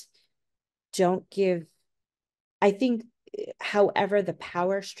input, I think however the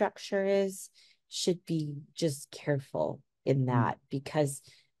power structure is, should be just careful in that, because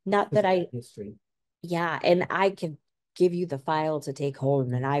not that History. yeah, and I could give you the file to take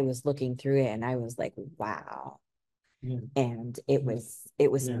home, and I was looking through it and I was like, wow. Yeah. And it was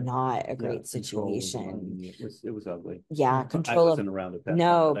Yeah. not a Yeah, great control of situation. money. It was ugly. Yeah, I control wasn't of around at that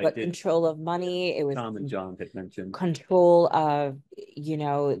no, time, I but did- control of money. It was Tom and John had mentioned. control of,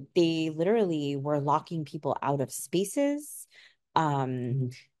 they literally were locking people out of spaces.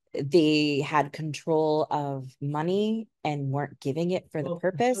 They had control of money and weren't giving it for the Well,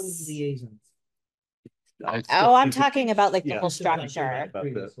 purpose. so was liaisons. Oh, I'm talking about like the Yeah. whole structure. About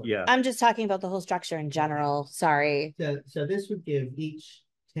the- yeah. I'm just talking about the whole structure in general. Sorry. So this would give each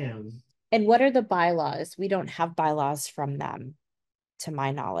town. And what are the bylaws? We don't have bylaws from them, to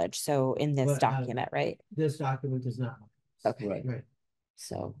my knowledge. So in this Well, document, right? This document does not. Okay. Right. Right.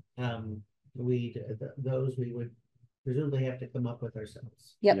 So, Those we would presumably have to come up with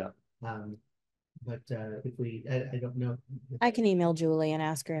ourselves. yep. Yeah. But if we, I don't know. I can email Julie and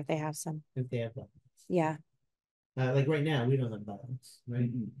ask her if they have some. If they have that. Yeah. Like right now, we don't have balance, right?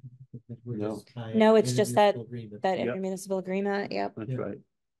 Mm-hmm. We're No. just by No, it's just that- intermunicipal agreement. That Yep. intermunicipal agreement. Yep. That's Yeah. right.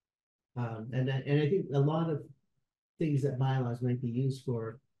 And I think a lot of things that bylaws might be used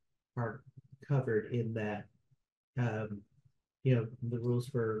for are covered in that. The rules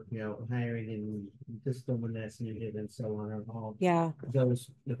for, hiring and discipline when that's needed and so on are all Yeah. those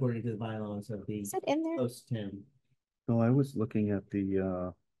according to the bylaws of the Is that in there? post 10. So I was looking at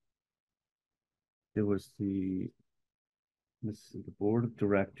there was the board of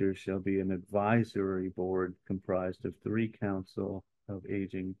directors shall be an advisory board comprised of 3 council of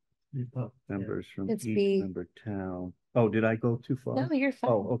aging Oh, yeah. members from It's each B. member town. Oh, did I go too far? No, you're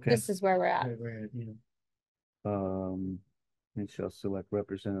fine. Oh, okay. This is where we're at. And shall select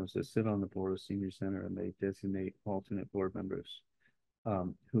representatives that sit on the board of senior center and may designate alternate board members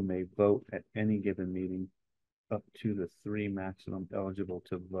who may vote at any given meeting up to the 3 maximum eligible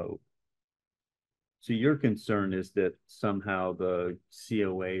to vote. So your concern is that somehow the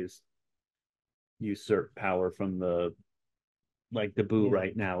COAs usurp power from the boo Yeah.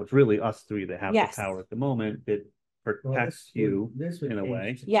 right now. It's really us 3 that have the Yes. power at the moment. It Well, protects you this would in a change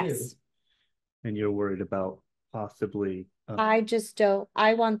way. to Yes. 2. And you're worried about possibly. I just don't,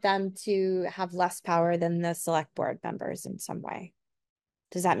 I want them to have less power than the select board members in some way.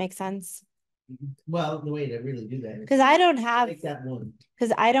 Does that make sense? Well, the way to really do that. Because I don't have, Make that one a,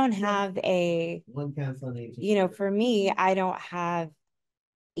 council on aging. for me, I don't have,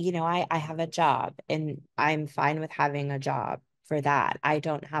 I have a job and I'm fine with having a job for that. I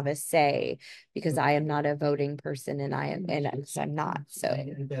don't have a say because I am not a voting person and I'm not, so.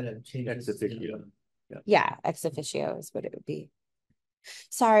 I gotta change Ex this. officio. Yeah, ex officio is what it would be.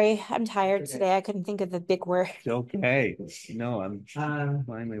 Sorry, I'm tired Okay. today. I couldn't think of the big word. It's okay. No, I'm Uh,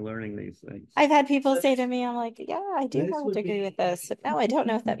 finally learning these things. I've had people say to me, I'm like, yeah, I do This have a would degree be- with this. But no, I don't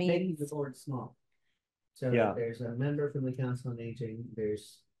know what that making means. the board small. So Yeah. there's a member from the council on aging,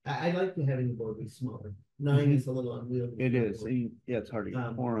 there's I like to having the board be smaller. 9 is a little unwieldy. It is, yeah, it's hard to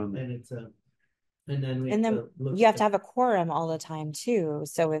get quorum. And it's and then we And then look you have at to have a quorum all the time too,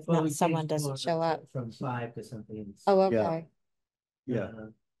 so if well, we not, someone changed doesn't quorum show up. from 5 to something else. Oh, Yeah. okay, Yeah,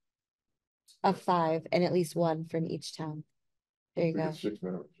 of 5 and at least 1 from each town. There you We go. got 6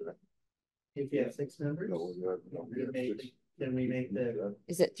 members, right? If you have 6 members, No, we have 6. then we make the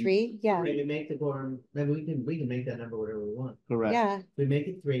Is it 3? Yeah, we make the quorum. Then we can make that number whatever we want. correct. yeah, We make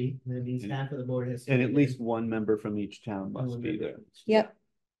it 3, and that means And- half of the board has. to And be at there. least one member from each town must One be member there. from each. yep.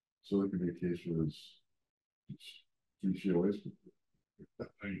 So it could be a case where it's 3 COAs.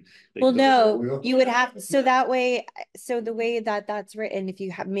 Well, no, Well- you would have, so that way, so the way that that's written, if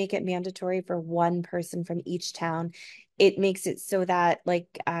you make it mandatory for one person from each town, it makes it so that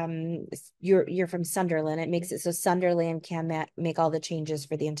like, you're from Sunderland, it makes it so Sunderland can make all the changes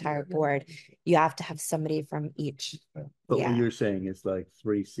for the entire board. You have to have somebody from each. But what Yeah. you're saying is like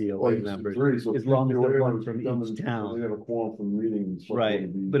 3 Well, COA it's members, 3, so as long as COA they're one members from come each in, so town. They have a quorum from meetings. Right,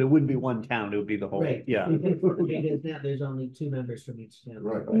 but it wouldn't be one town, it would be the whole, Right. yeah. Because now there's only 2 members from each town.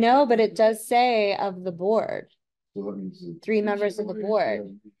 Right. No, but it does say of the board, So that means. that 3 members of the COAs board.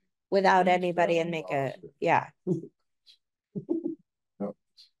 can- without anybody and make a, yeah,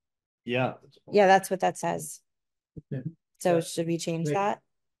 Yeah, yeah, that's what that says. Yeah. So Yeah. should we change Wait. that?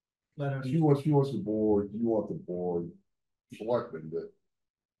 But She wants the board, you want the board selected that.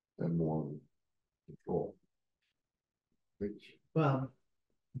 And more control. well,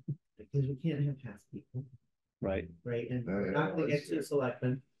 because we can't have half people, right. right? And Yeah, we're yeah, not gonna I get see. 2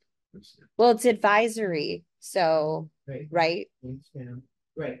 selectmen, Well, it's advisory, so, right? right? Each town,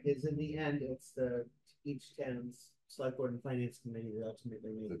 right, is in the end, it's each town's select board and finance committee that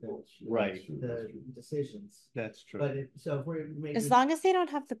ultimately make Right. the decisions. That's true. But so if we're making. As long as they don't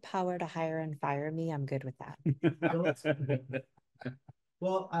have the power to hire and fire me, I'm good with that.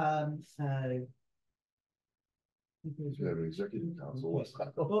 Well, You have an executive council. well,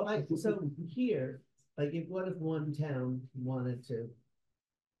 so here, like, what if one town wanted to?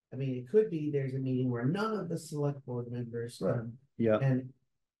 I mean, it could be there's a meeting where none of the select board members Right. come, Yeah, and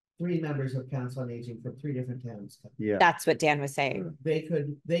 3 members of council on aging from 3 different towns come. yeah, That's what Dan was saying. They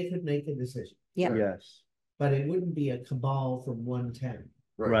could make a decision, Yep. yes, but it wouldn't be a cabal from one town.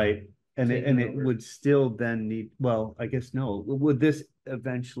 right. And it Taking over. would still then need, well, I guess no, would this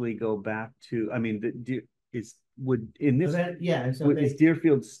eventually go back to, I mean, in this, Yeah, so is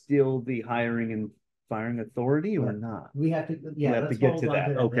Deerfield still the hiring and firing authority or not? we have to, We yeah. have to let's get hold to on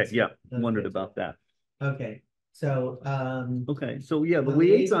that, okay, Let's- yeah, let's wondered get to about that. Okay, so, Okay, so yeah, the The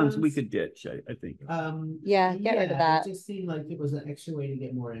liaisons we liaisons? could ditch, I think, Yeah, get rid of that. It just seemed like it was an extra way to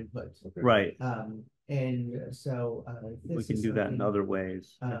get more input. right, And so, we this can is do that in something- other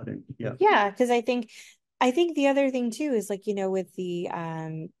ways, I think, yeah. Yeah, because I think the other thing too is like, with the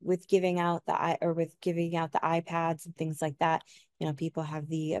with giving out the iPads and things like that, people have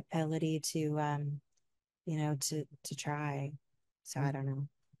the ability to to try. So I don't know.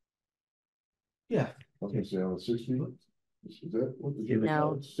 Yeah, I was gonna say on the 16th. Is that what the?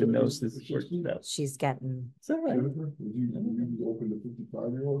 No. The nose this is 16th? worked out. She's getting, It's all right. Jennifer, would you open the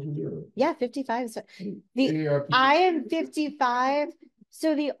 55-year-olds with her? yeah, 55. So the AARP. I am 55.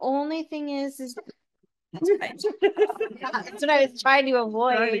 So the only thing is that's what I was trying to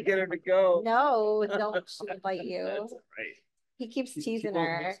avoid. get her to go. No, don't she would bite you. That's all right. He keeps She teasing won't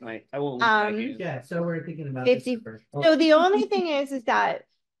her. miss my- I won't. lose my Um, hand. yeah, so we're thinking about. 50 December. So the only thing is that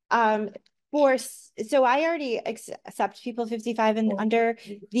so I already accept people 55 and under.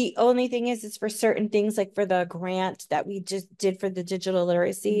 The only thing is for certain things, like for the grant that we just did for the digital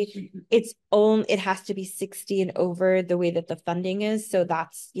literacy, it has to be 60 and over the way that the funding is. So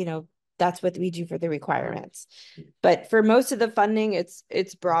that's what we do for the requirements. But for most of the funding,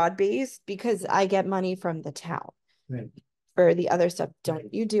 it's broad-based because I get money from the town. Right. For the other stuff,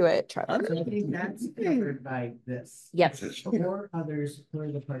 don't you do it, So Trevor. I think that's covered by this. Yep. Or others for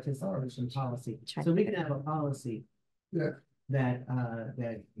the participation policy. Trying So to we get can have a policy. Yeah. That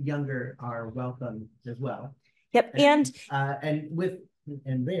younger are welcome as well. Yep, and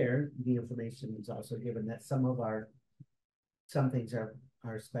And there, the information is also given that some things are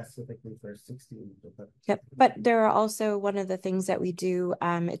specifically for 16. yep, but there are also one of the things that we do,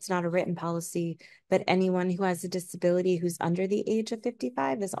 it's not a written policy, but anyone who has a disability who's under the age of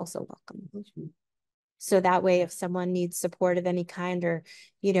 55 is also welcome. So that way, if someone needs support of any kind, or,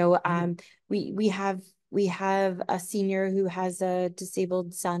 we have a senior who has a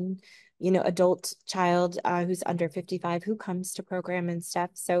disabled son, adult child, who's under 55 who comes to program and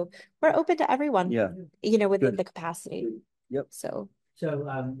stuff. So we're open to everyone. Yeah. Within Good. the capacity. Yep. So, So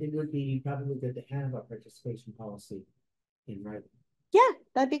it would be probably good to have a participation policy in writing. Yeah,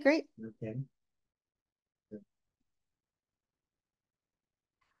 that'd be great. Okay.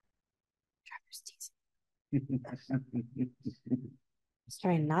 Just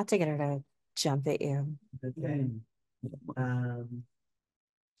trying not to get her to jump at you. Okay.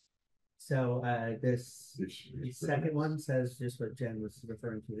 So this the second one says just what Jen was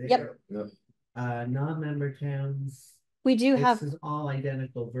referring to there. Yep. Non-member towns. We do have, This is all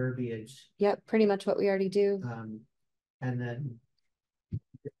identical verbiage. yep, pretty much what we already do. And then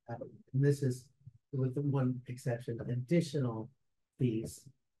this is with the one exception, additional fees.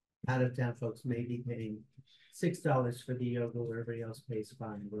 Out of town folks may be paying $6 for the yoga where everybody else pays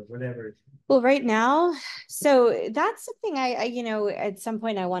 $5 or whatever. Well, right now, so that's something I, you know, at some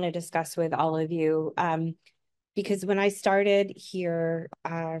point I want to discuss with all of you. Because when I started here,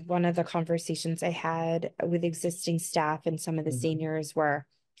 one of the conversations I had with existing staff and some of the seniors were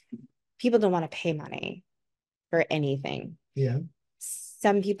people don't want to pay money for anything. Yeah.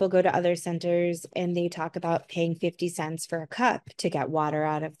 Some people go to other centers and they talk about paying 50 cents for a cup to get water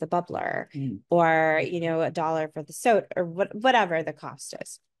out of the bubbler, or, you know, $1 for the soda, or whatever the cost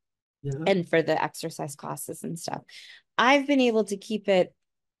is. Yeah. And for the exercise classes and stuff. I've been able to keep it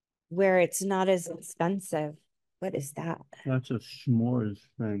where it's not as expensive. What is that? That's a s'mores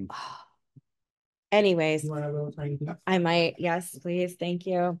thing. Anyways, I might, yes, please, thank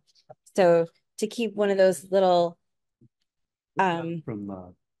you. So to keep one of those little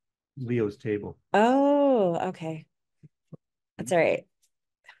from Leo's table. Oh, okay. That's all right.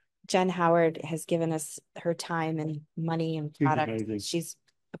 Jen Howard has given us her time and money and product. She's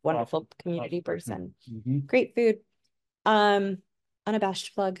a wonderful community person. Great food.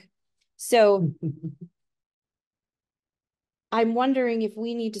 Unabashed plug. So I'm wondering if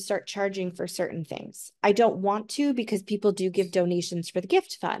we need to start charging for certain things. I don't want to, because people do give donations for the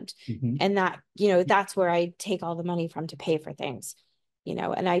gift fund. And that, you know, that's where I take all the money from to pay for things, you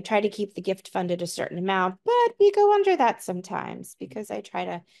know, and I try to keep the gift fund at a certain amount, but we go under that sometimes because I try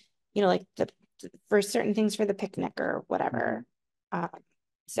to, you know, like for certain things for the picnic or whatever.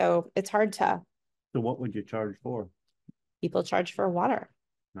 So it's hard to. So what would you charge for? People charge for water.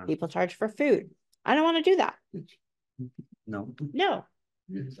 People charge for food. I don't want to do that. No.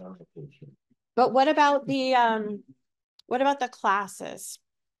 But what about the classes?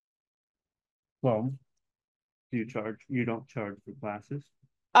 Well, you don't charge for classes?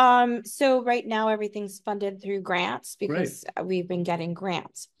 So right now everything's funded through grants because we've been getting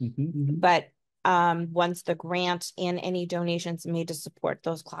grants. But once the grant and any donations made to support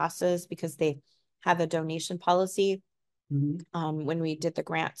those classes, because they have a donation policy when we did the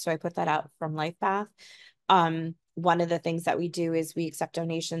grant. So I put that out from LifePath. One of the things that we do is we accept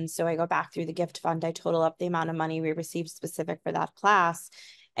donations. So I go back through the gift fund, I total up the amount of money we received specific for that class,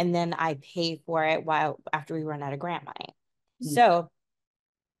 and then I pay for it after we run out of grant money. So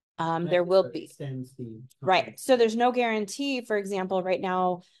there will be right. So there's no guarantee. For example, right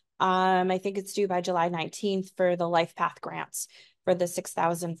now, I think it's due by July 19th for the LifePath grants for the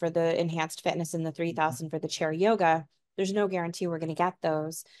 6,000 for the enhanced fitness and the 3,000 for the chair yoga. There's no guarantee we're going to get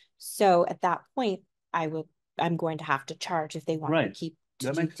those. So at that point, I'm going to have to charge if they want to keep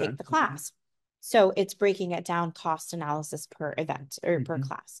to take the class. So it's breaking it down, cost analysis per event or per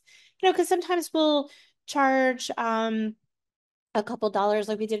class. You know, because sometimes we'll charge a couple dollars,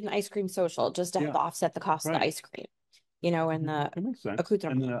 like we did an ice cream social, just to help offset the cost of the ice cream. You know, and the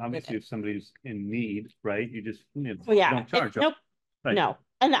accoutrement. And then obviously, if somebody's in need, right, you just don't charge. Nope. Right. No.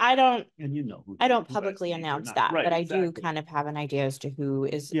 And I don't, and you know, I don't publicly announce that, but I do kind of have an idea as to who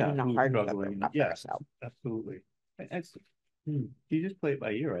is in a hard struggling. Yes, absolutely. You just play it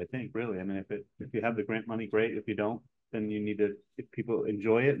by ear, I think, really. I mean, if you have the grant money, great. If you don't, then you need to, if people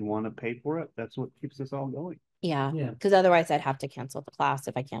enjoy it and want to pay for it, that's what keeps us all going. Yeah. Because otherwise I'd have to cancel the class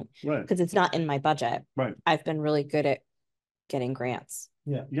if I can't. Right. Because it's not in my budget. Right. I've been really good at getting grants.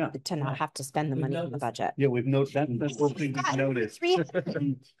 Yeah. To not have to spend the money in the budget. Yeah, we've noticed that's one thing we've noticed.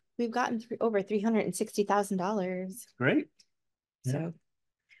 We've gotten over $360,000. Great. So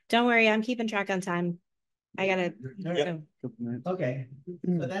don't worry, I'm keeping track on time. I gotta. Okay.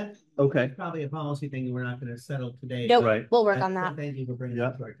 So that's probably a policy thing we're not going to settle today. Nope. Right. We'll work on that. Thank you for bringing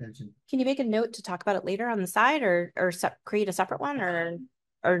that to our attention. Can you make a note to talk about it later on the side, or create a separate one,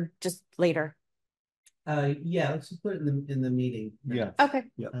 or just later? Yeah, let's just put it in the meeting. Yeah. Okay.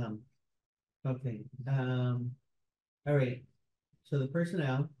 Okay. All right. So the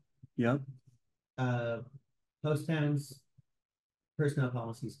personnel. Post towns personnel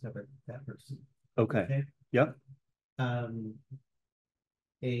policies cover that person. Okay.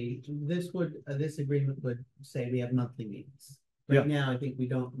 This agreement would say we have monthly meetings. Right now, I think we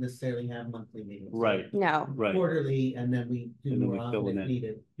don't necessarily have monthly meetings. Right, No, right. Quarterly, and then we do And then more we fill often it if in.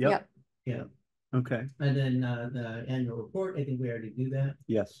 needed. Yep, Yeah, okay, and then the annual report, I think we already do that.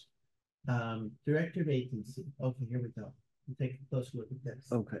 yes, Director vacancy, okay, here we go. We'll take a closer look at this.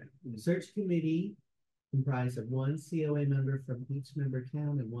 okay, The search committee comprised of one COA member from each member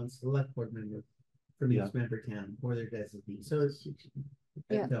town and one select board member from Yeah. each member town or their designee. So it's.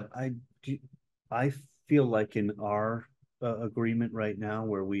 Yeah. So, I feel like in our agreement right now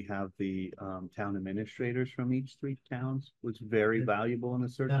where we have the town administrators from each three towns was very Yeah. valuable in the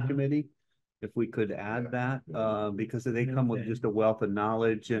search Uh-huh. committee. If we could add that, because they come with Okay. just a wealth of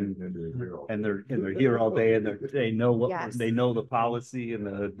knowledge and they're here all day and they know what, Yes. they know the policy and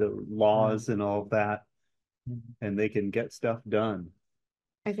the laws and all of that. And they can get stuff done.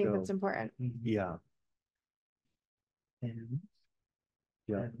 I think So- that's important. Yeah, And.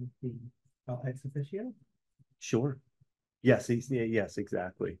 Yeah. and the, ex officio? sure. Yes, yes,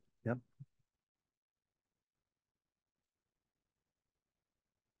 exactly. Yep.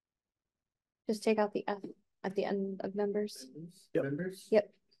 Just take out the F at the end of members. Yep. Members? Yep,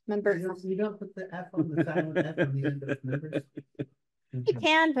 You members. don't put the F on the silent F on the end of members? You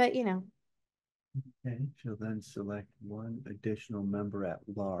can, but you know, Okay. Shall then select one additional member at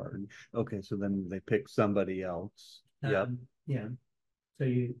large. Okay, so then they pick somebody else. Yep, Yeah, so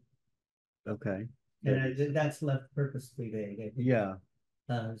you, okay. and that's left purposely vague, I think. Yeah,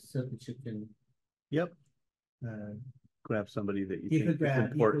 So that you can, yep. uh, Grab somebody that you you think could is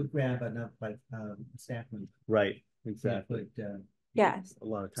grab, important. enough like, staff member. Right, that exactly. would, yes. A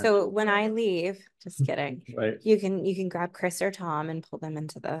lot of times. So when I leave, just kidding, Right, you can grab Chris or Tom and pull them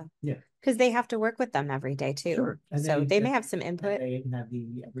into the. Yeah. Because they have to work with them every day too. Sure. And So they- they may have some and input. they have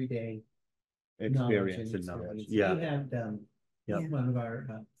the everyday experience and knowledge. experience. Yeah, We had, Yeah. one of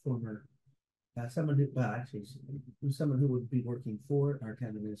our, former, someone who, well, actually, someone who would be working for our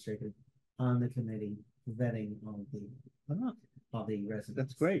town administrator on the committee, vetting Ah, all the residents.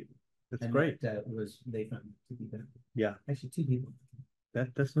 that's great. That's And great. that they found to be better. Yeah, Actually, two people.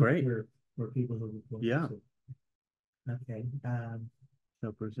 that's great. Were people who. Report, Yeah. so. Okay,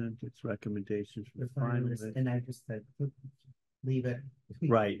 They'll present its recommendations for the finalists, finalists. and I just said, leave it.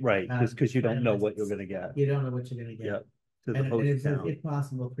 Right, just because you don't know what you're gonna get. You don't know what you're gonna get. Yep. To the And it host says, town. if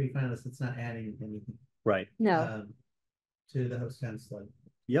possible, 3 finalists, it's not adding anything. Right, No, To the host town slate.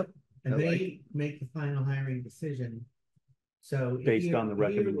 yep, And I they like make the final hiring decision. So. if based you- on the if you were-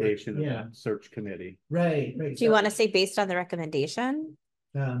 recommendation of Yeah, that search committee. right. do you want to say based on the recommendation?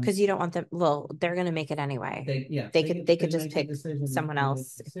 to? Because you don't want them, well, they're gonna make it anyway. They could just make a pick decision someone and make a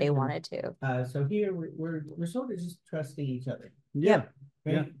else if they decision. wanted to. So here, we're sort of just trusting each other. Yeah,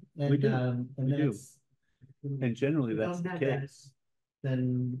 Right? we And, do. and We do. that's. and generally we that's don't the have case. that,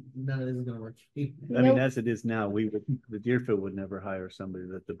 then none of this is gonna work. I mean, Nope. as it is now, the Deerfield would never hire somebody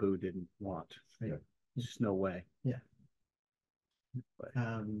that the Boo didn't want. Right. There's just no way.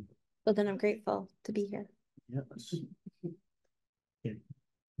 Well, then I'm grateful to be here. Yes.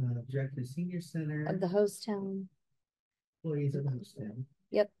 Director Senior Center. Of the host town, Employees of the host town.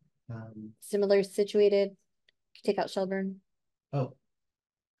 Yep. Um, similar situated, take out Shelburne. oh.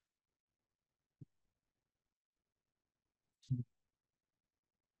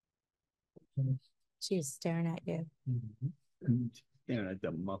 She was staring at you. Mhm. Staring at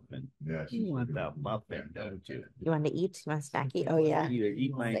the muffin. Yeah. You want that muffin, don't you? You want to eat? You want a snacky? Oh, yeah. Either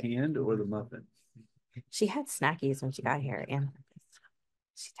eat my Like- hand or the muffin. She had snackies when she got here, and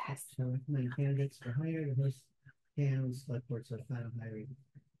she does. So recommend candidates for hire, the host town, select board, so final hiring.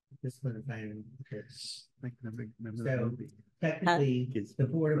 Discipline and firing. Like, remember So- the movie? Technically, Kids- the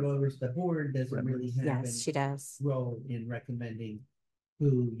board doesn't really have Yes, she a does. role in recommending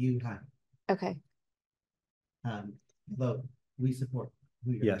who you hire. Okay. Vote, we support.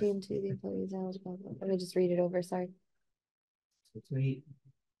 Who you're Yes. hiring. Deemed to the employees eligible. Let me just read it over, sorry. So we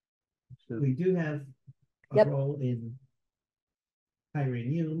So- We do have a Yep. role in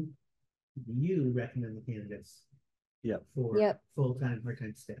hiring you. You recommend the candidates. Yep. For Yep. full-time,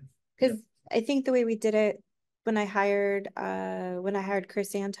 part-time staff. Because I think the way we did it when I hired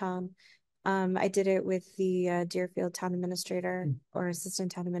Chris and Tom, I did it with the Deerfield town administrator or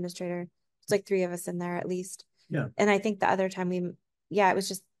assistant town administrator. It's like 3 of us in there at least. Yeah. And I think the other time it was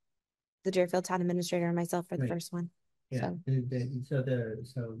just the Deerfield town administrator and myself for the Right. first one. Yeah, So-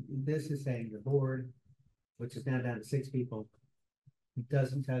 so this is saying the board, which is now down to 6 people. It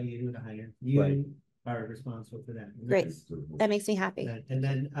doesn't tell you who to hire. Right. You are responsible for that. Great. This- That makes me happy. And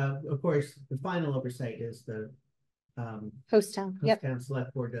then, of course, the final oversight is the Host town. host Yep. town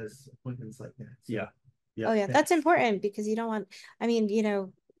select board does appointments like that. So- Yeah. Oh, yeah. That's important because you don't want,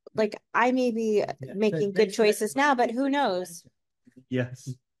 like I may be making good that's- choices now, but who knows? Yes.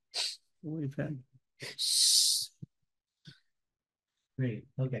 We've had. Great,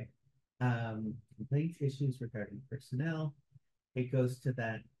 okay. Complaints, issues regarding personnel. It goes to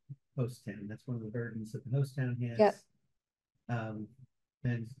that host town. That's one of the burdens that the host town has. Yep.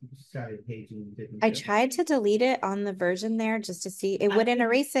 And sorry, paging didn't. I tried to delete it on the version there just to see. It wouldn't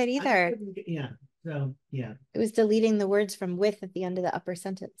erase it either. Yeah, so, yeah, It was deleting the words from with at the end of the upper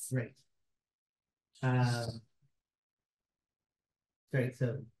sentence. right. Right,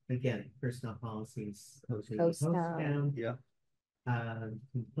 so again, personnel policies, host town. Yeah.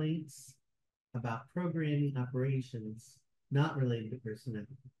 Complaints about programming operations not related to personnel.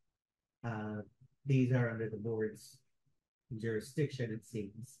 These are under the board's jurisdiction, it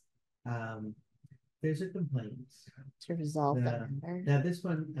seems. There's a complaint. To resolve that matter. Now this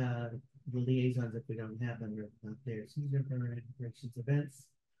one, the liaisons, if we don't have them, are not there. Season permanent operations events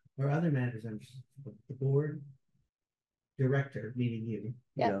or other matters under the board director, meaning you.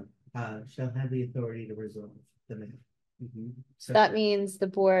 Yeah. Shall have the authority to resolve the matter. So that means the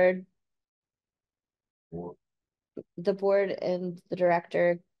board Or and the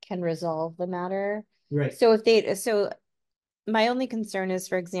director can resolve the matter. Right. So my only concern is,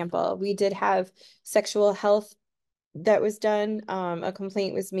 for example, we did have sexual health that was done. A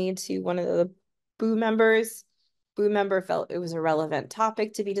complaint was made to one of the BOO members. BOO member felt it was a relevant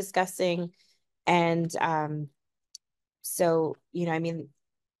topic to be discussing. And so, I mean,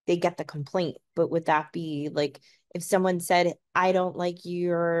 they get the complaint, but would that be like, if someone said, I don't like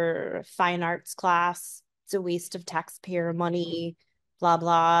your fine arts class, it's a waste of taxpayer money, blah,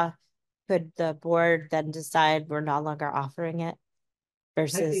 blah, could the board then decide we're no longer offering it? I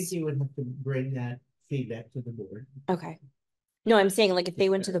think Versus, you would have to bring that feedback to the board. okay. No, I'm saying like if they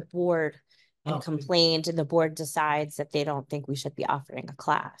went to the board and Oh. complained and the board decides that they don't think we should be offering a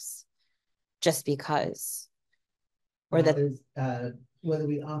class just because. Or Well, that, whether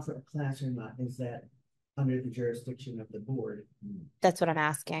we offer a class or not, is that under the jurisdiction of the board? that's what I'm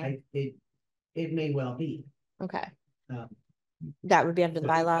asking. It may well be. Okay. Um, That would be under the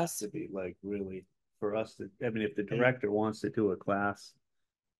But it has bylaws. To be like really for us to, I mean, if the director wants to do a class,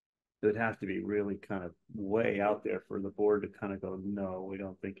 it would have to be really kind of way out there for the board to kind of go, no, we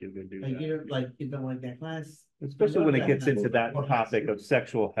don't think you're gonna do Like that. you don't like that class? Especially when it gets into that topic of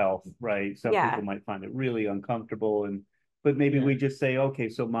sexual health, right? Some Yeah. people might find it really uncomfortable but maybe we just say, okay,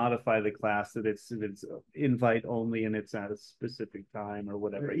 so modify the class that it's invite only and it's at a specific time or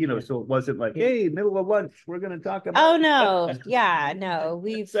whatever, so it wasn't like, hey, middle of lunch, we're gonna talk about. Oh, no. Yeah, no,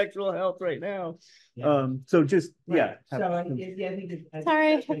 we've. Sexual health right now. Yeah. So just, Right. yeah. So I think it.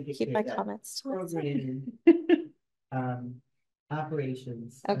 Sorry, I think it keep my could, comments. to myself. Programming,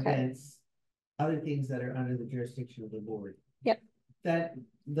 operations, Okay. events, other things that are under the jurisdiction of the board. Yep. That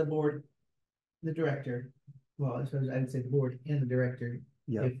the board, the director, well, I suppose I would say the board and the director,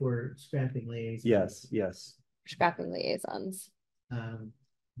 Yeah, if we're scrapping liaisons. yes. Scrapping liaisons.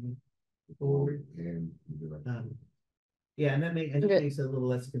 Board, and yeah, and that I think Okay. makes it a little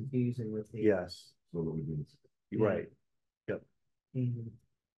less confusing with the. Yes, so that we can. you're right. Mhm.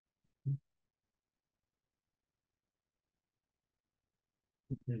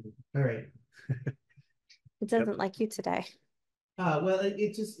 All right. It doesn't like you today. Well,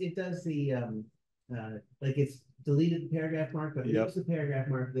 it does the, like it's deleted the paragraph mark, but it Yep. leaves the paragraph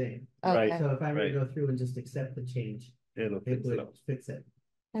mark there. Okay, So if I were to Right. go through and just accept the change, It'll it fix it would up. fix it.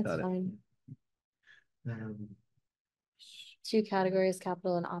 that's Got it. fine. Um, 2 categories,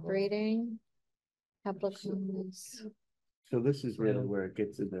 capital and operating. Capital comes. So this is really where it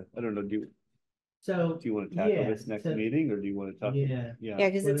gets into, I don't know, do So, you want to tackle yeah, this next so- meeting or do you want to talk? yeah, Yeah, Yeah,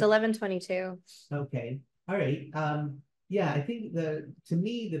 because it's What- 11:22. okay, all right, yeah, I think to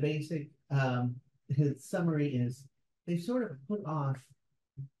me, the basic, summary is they sort of put off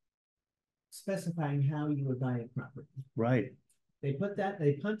specifying how you would buy a property. right, They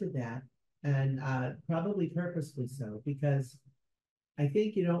punted that, and probably purposely so, because I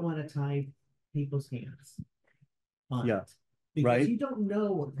think you don't want to tie people's hands on Yeah, it. Because right. you don't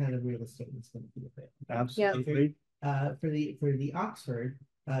know what kind of real estate is going to be available. absolutely. For the Oxford,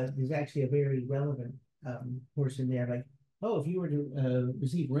 there's actually a very relevant portion there, like, oh, if you were to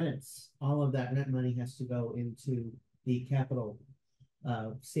receive rents, all of that rent money has to go into the capital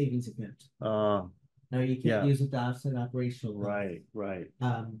savings account. Now you Yeah. can't use it to offset operational costs. Right,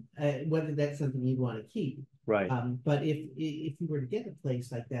 Whether that's something you'd want to keep. right. But if you were to get a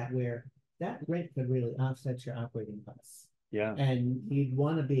place like that where that rent could really offset your operating costs, Yeah, and you'd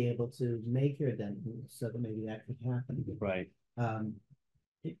want to be able to make your addendum so that maybe that could happen. right.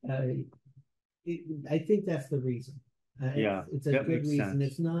 I think that's the reason. Yeah, It's a that good makes reason. sense.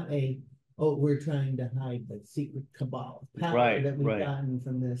 It's not oh, we're trying to hide the secret cabal of power Right, that we've right. gotten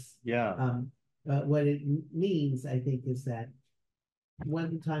from this. Yeah, What it means, I think, is that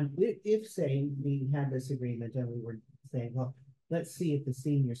one time, if say we had this agreement and we were saying, well, let's see if the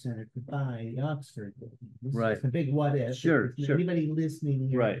senior center could buy the Oxford building. This is Right. just a big what if. Sure, If sure. Anybody listening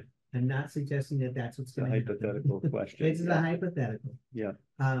here? right. I'm not suggesting that that's what's It's a going to happen. hypothetical question. It's a Yeah. hypothetical. Yeah,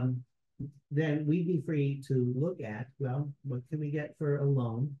 Then we'd be free to look at, well, what can we get for a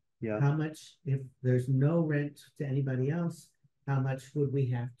loan? yeah, How much, if there's no rent to anybody else, how much would we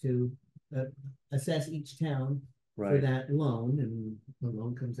have to assess each town for right. that loan? And the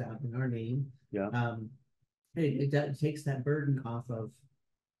loan comes out in our name. Yeah, It takes that burden off of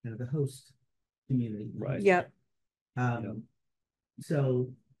the host community. Right. Yep.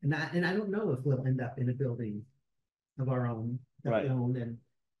 So, and I don't know if we'll end up in a building of our own that Right. we own, and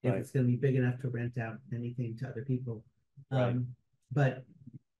if Right. it's gonna be big enough to rent out anything to other people. Right. But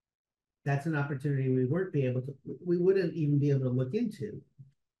that's an opportunity we wouldn't even be able to look into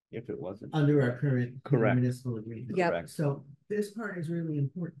if it wasn't. under our current Correct. municipal agreement. Yep. Correct. So this part is really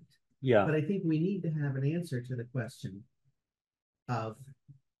important, Yeah, but I think we need to have an answer to the question of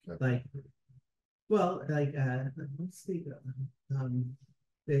like, well, like, let's see,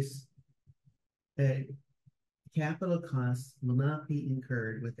 this capital costs will not be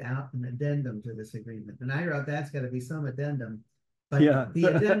incurred without an addendum to this agreement. And I wrote, that's gotta be some addendum. But yeah. the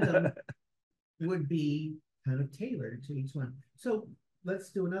addendum would be kind of tailored to each one. So let's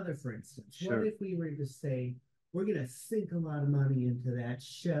do another, for instance. Sure. What if we were to say, we're gonna sink a lot of money into that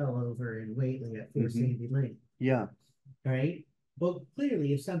shell over in Whately at 4 Mhm. Sandy Lane, Yeah, right? Well,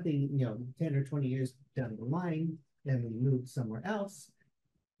 clearly, if something, 10 or 20 years down the line, and we move somewhere else,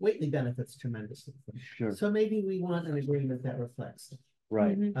 Whately benefits tremendously. sure. So maybe we want an agreement that reflects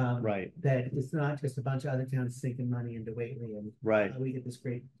Right, Mhm. right, that it's not just a bunch of other towns sinking money into Whately and right. we get this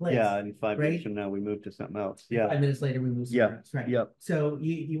great place. Yeah, and 5 years right? from now, we move to something else. 5 Yeah, minutes later, we move Yeah, somewhere else, right? yep. So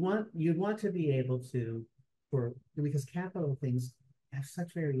you want to be able to, because capital things have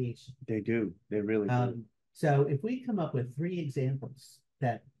such variation. They do. They really do. So if we come up with 3 examples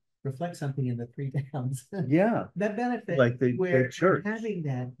that reflect something in the 3 towns, Yeah, that benefit, like the we're church. having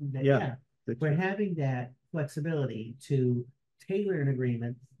that, Yeah. we're having that flexibility to tailor an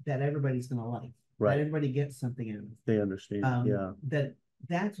agreement that everybody's gonna like, that Right, everybody gets something out of. they understand. Yeah,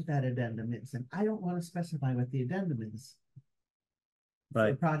 That's what that addendum is, and I don't want to specify what the addendum is. For a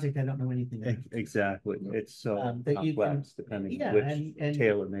right. project I don't know anything about. Exactly. It's so that you can- complex depending Yeah, on which and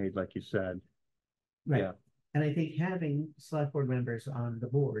tailor made, like you said. right. Yeah. And I think having select board members on the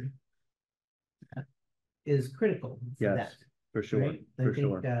board is critical for that. Yes, for sure, right? for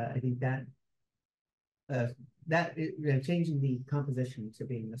sure. I think changing the composition to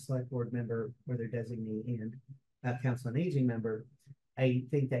being a select board member, whether designee and a council on aging member, I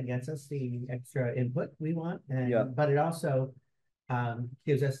think that gets us the extra input we want, Yeah. but it also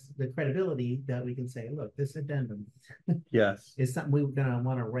gives us the credibility that we can say, look, this addendum Yes, is something we're gonna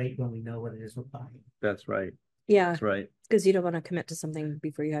want to write when we know what it is we're buying. that's right. Yeah, That's right. because you don't want to commit to something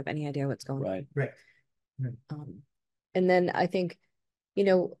before you have any idea what's going on. Right. Right. And then I think,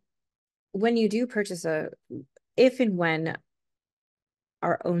 when you do purchase if and when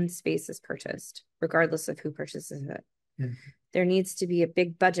our own space is purchased, regardless of who purchases it, Yeah. there needs to be a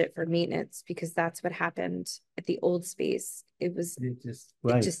big budget for maintenance, because that's what happened at the old space. It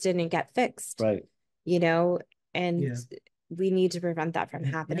Right. just didn't get fixed, Right. and Yeah. we need to prevent that from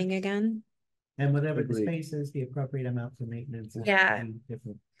happening again. And whatever the Agreed. space is, the appropriate amount for maintenance. is Yeah.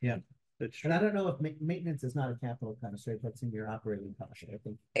 different. Yeah. That's true. And I don't know if maintenance is not a capital cost, right? That's in your operating cost, I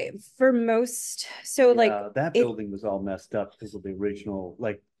think. For most, so like, Yeah, that it- building was all messed up because of the original,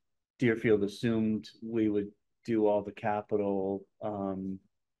 like Deerfield assumed we would do all the capital,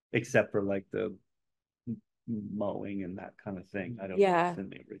 except for like the mowing and that kind of thing. I don't know Yeah. if it's in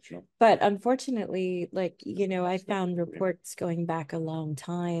the original. but unfortunately, I found reports going back a long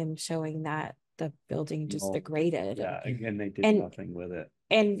time showing that the building just Well, degraded. Yeah, and they did And- nothing with it.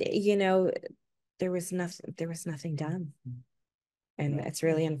 And, there was nothing done. And Yeah. it's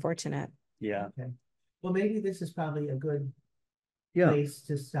really unfortunate. Yeah, Well, maybe this is probably a good yeah, place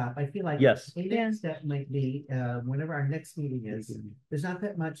to stop. I feel like. Yes. A Yeah. next step might be, whenever our next meeting is, there's not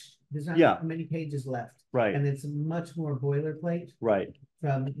that Yeah. many pages left. right, And it's much more boilerplate right.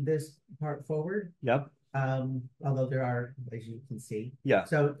 from this part forward, Yep, although there are, as you can see. yeah,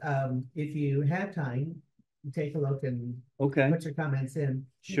 So, if you have time, take a look and okay, put your comments in.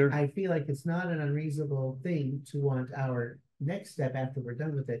 sure. I feel like it's not an unreasonable thing to want our next step after we're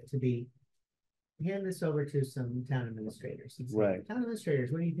done with it to be hand this over to some town administrators. And say, Right. Town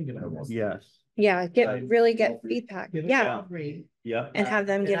administrators, what do you think about this? Yes, Yeah, really get Coffee. feedback. Give us Yeah, all three. yeah, and have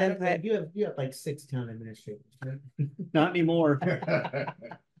them And give I don't know, input. you have like 6 town administrators, right? not anymore,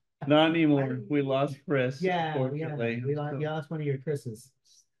 not anymore. We lost Chris, Yeah, unfortunately. we lost one of your Chris's.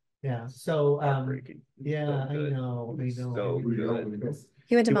 Yeah, so, Heartbreaking. yeah, I So good. know, I know. So We good. go. He went to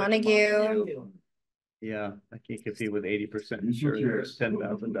He went to Montague. Yeah, I can't compete with 80% You switch insurance, yours.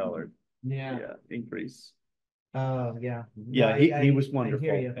 $10,000, Yeah, increase. oh, yeah. Yeah, No, he I was hear wonderful,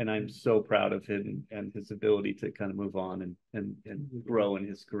 you. and I'm so proud of him and his ability to kind of move on and grow in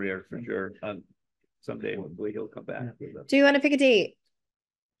his career for sure. Someday, hopefully, he'll come back. Do you want to pick a date?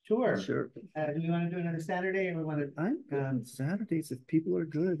 Sure. Sure. Do we want to do another Saturday or we want to? I'm good on Saturdays if people are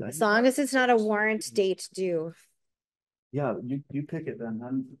good. As long as it's not a warrant date due. Yeah, you pick it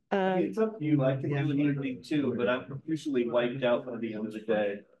then. It's up to you. I can do an evening too, but I'm usually wiped out by the end of the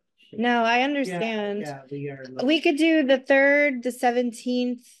day. No, I Yeah, understand. yeah, we are. We could do the 3rd, the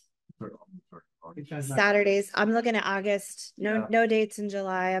 17th, Saturdays. I'm looking at August. Yeah. No dates in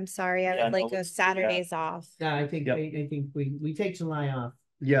July. I'm sorry. I Yeah, would like no, a Saturdays off. Yeah, I think, Yep. I think we take July off.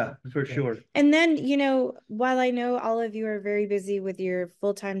 Yeah, for Okay. sure. And then, while I know all of you are very busy with your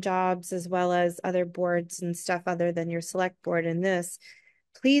full-time jobs as well as other boards and stuff other than your select board and this,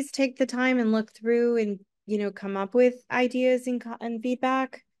 please take the time and look through and, come up with ideas and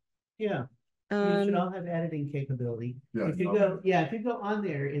feedback. Yeah, you should Um, all have editing capability. Yeah, If you go on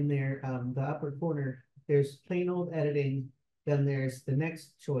there, in there, the upper corner, there's plain old editing. Then there's the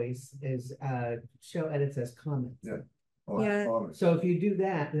next choice is show edits as comments. Yeah. Yeah. So if you do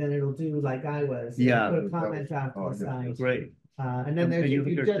that, then it'll do like I was. Yeah. Put a comment off to the side. Great. And then there's. And if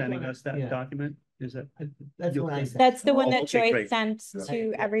you're just sending wanna- us that yeah, document? Is that? That's you'll what I send- said. That's the one Oh, that okay, Joyce great. sent Yeah.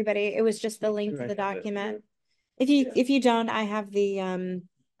 to everybody. It was just the link Sure, to the I have it. document. If you don't, I have the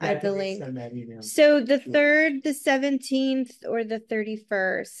I have the link. Send that email. So the 3rd, the 17th, or the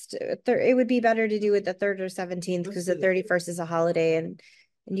 31st, it would be better to do it the 3rd or 17th because the 31st is a holiday and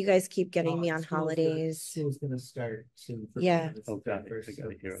you guys keep getting me on holidays. School's gonna start soon. Yeah. Oh, got it. I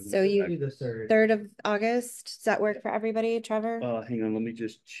got it here. So you- Do the 3rd. 3rd of August, does that work for everybody, Trevor? Hang on, let me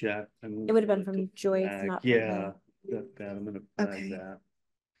just check. It would have been from Joyce, not from Yeah, him. that, I'm gonna flag Okay. that.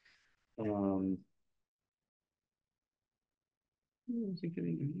 I wasn't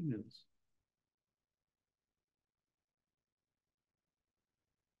getting your emails.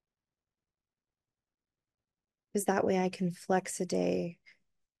 Because that way I can flex a day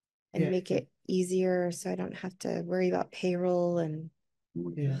and Yeah. make it easier so I don't have to worry about payroll and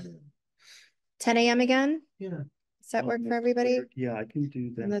Yeah, 10 a.m. again? yeah. Does that work for everybody? Yeah, I can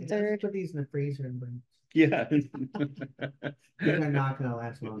do On the that. third. Put these in the freezer and bring. Yeah. They're not gonna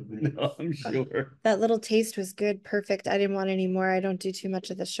last long. right? No, I'm sure. That little taste was good. Perfect. I didn't want any more. I don't do too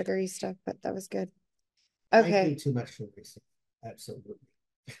much of the sugary stuff, but that was good. I Okay. do too much sugar, so absolutely.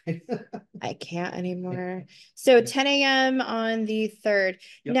 I can't anymore. So 10 a.m. on the 3rd.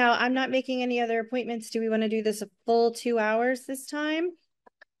 Yep. Now, I'm not making any other appointments. Do we want to do this a full 2 hours this time?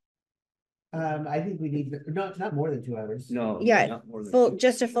 I think we need, not more than 2 hours. No. Yeah, not more than Full, two.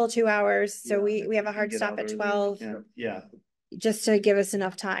 just a full 2 hours. So Yeah, we have a you hard get stop out at early. 12, Yeah. just to give us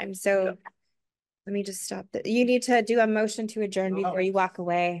enough time. So Yep. let me just stop. You need to do a motion to adjourn before you walk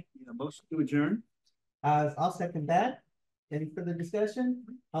away. Yeah, motion to adjourn. I'll second that. Any further discussion?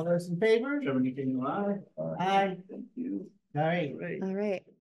 All those in favor? Trevor, you can lie. Aye. Thank you. All right. Great. All right.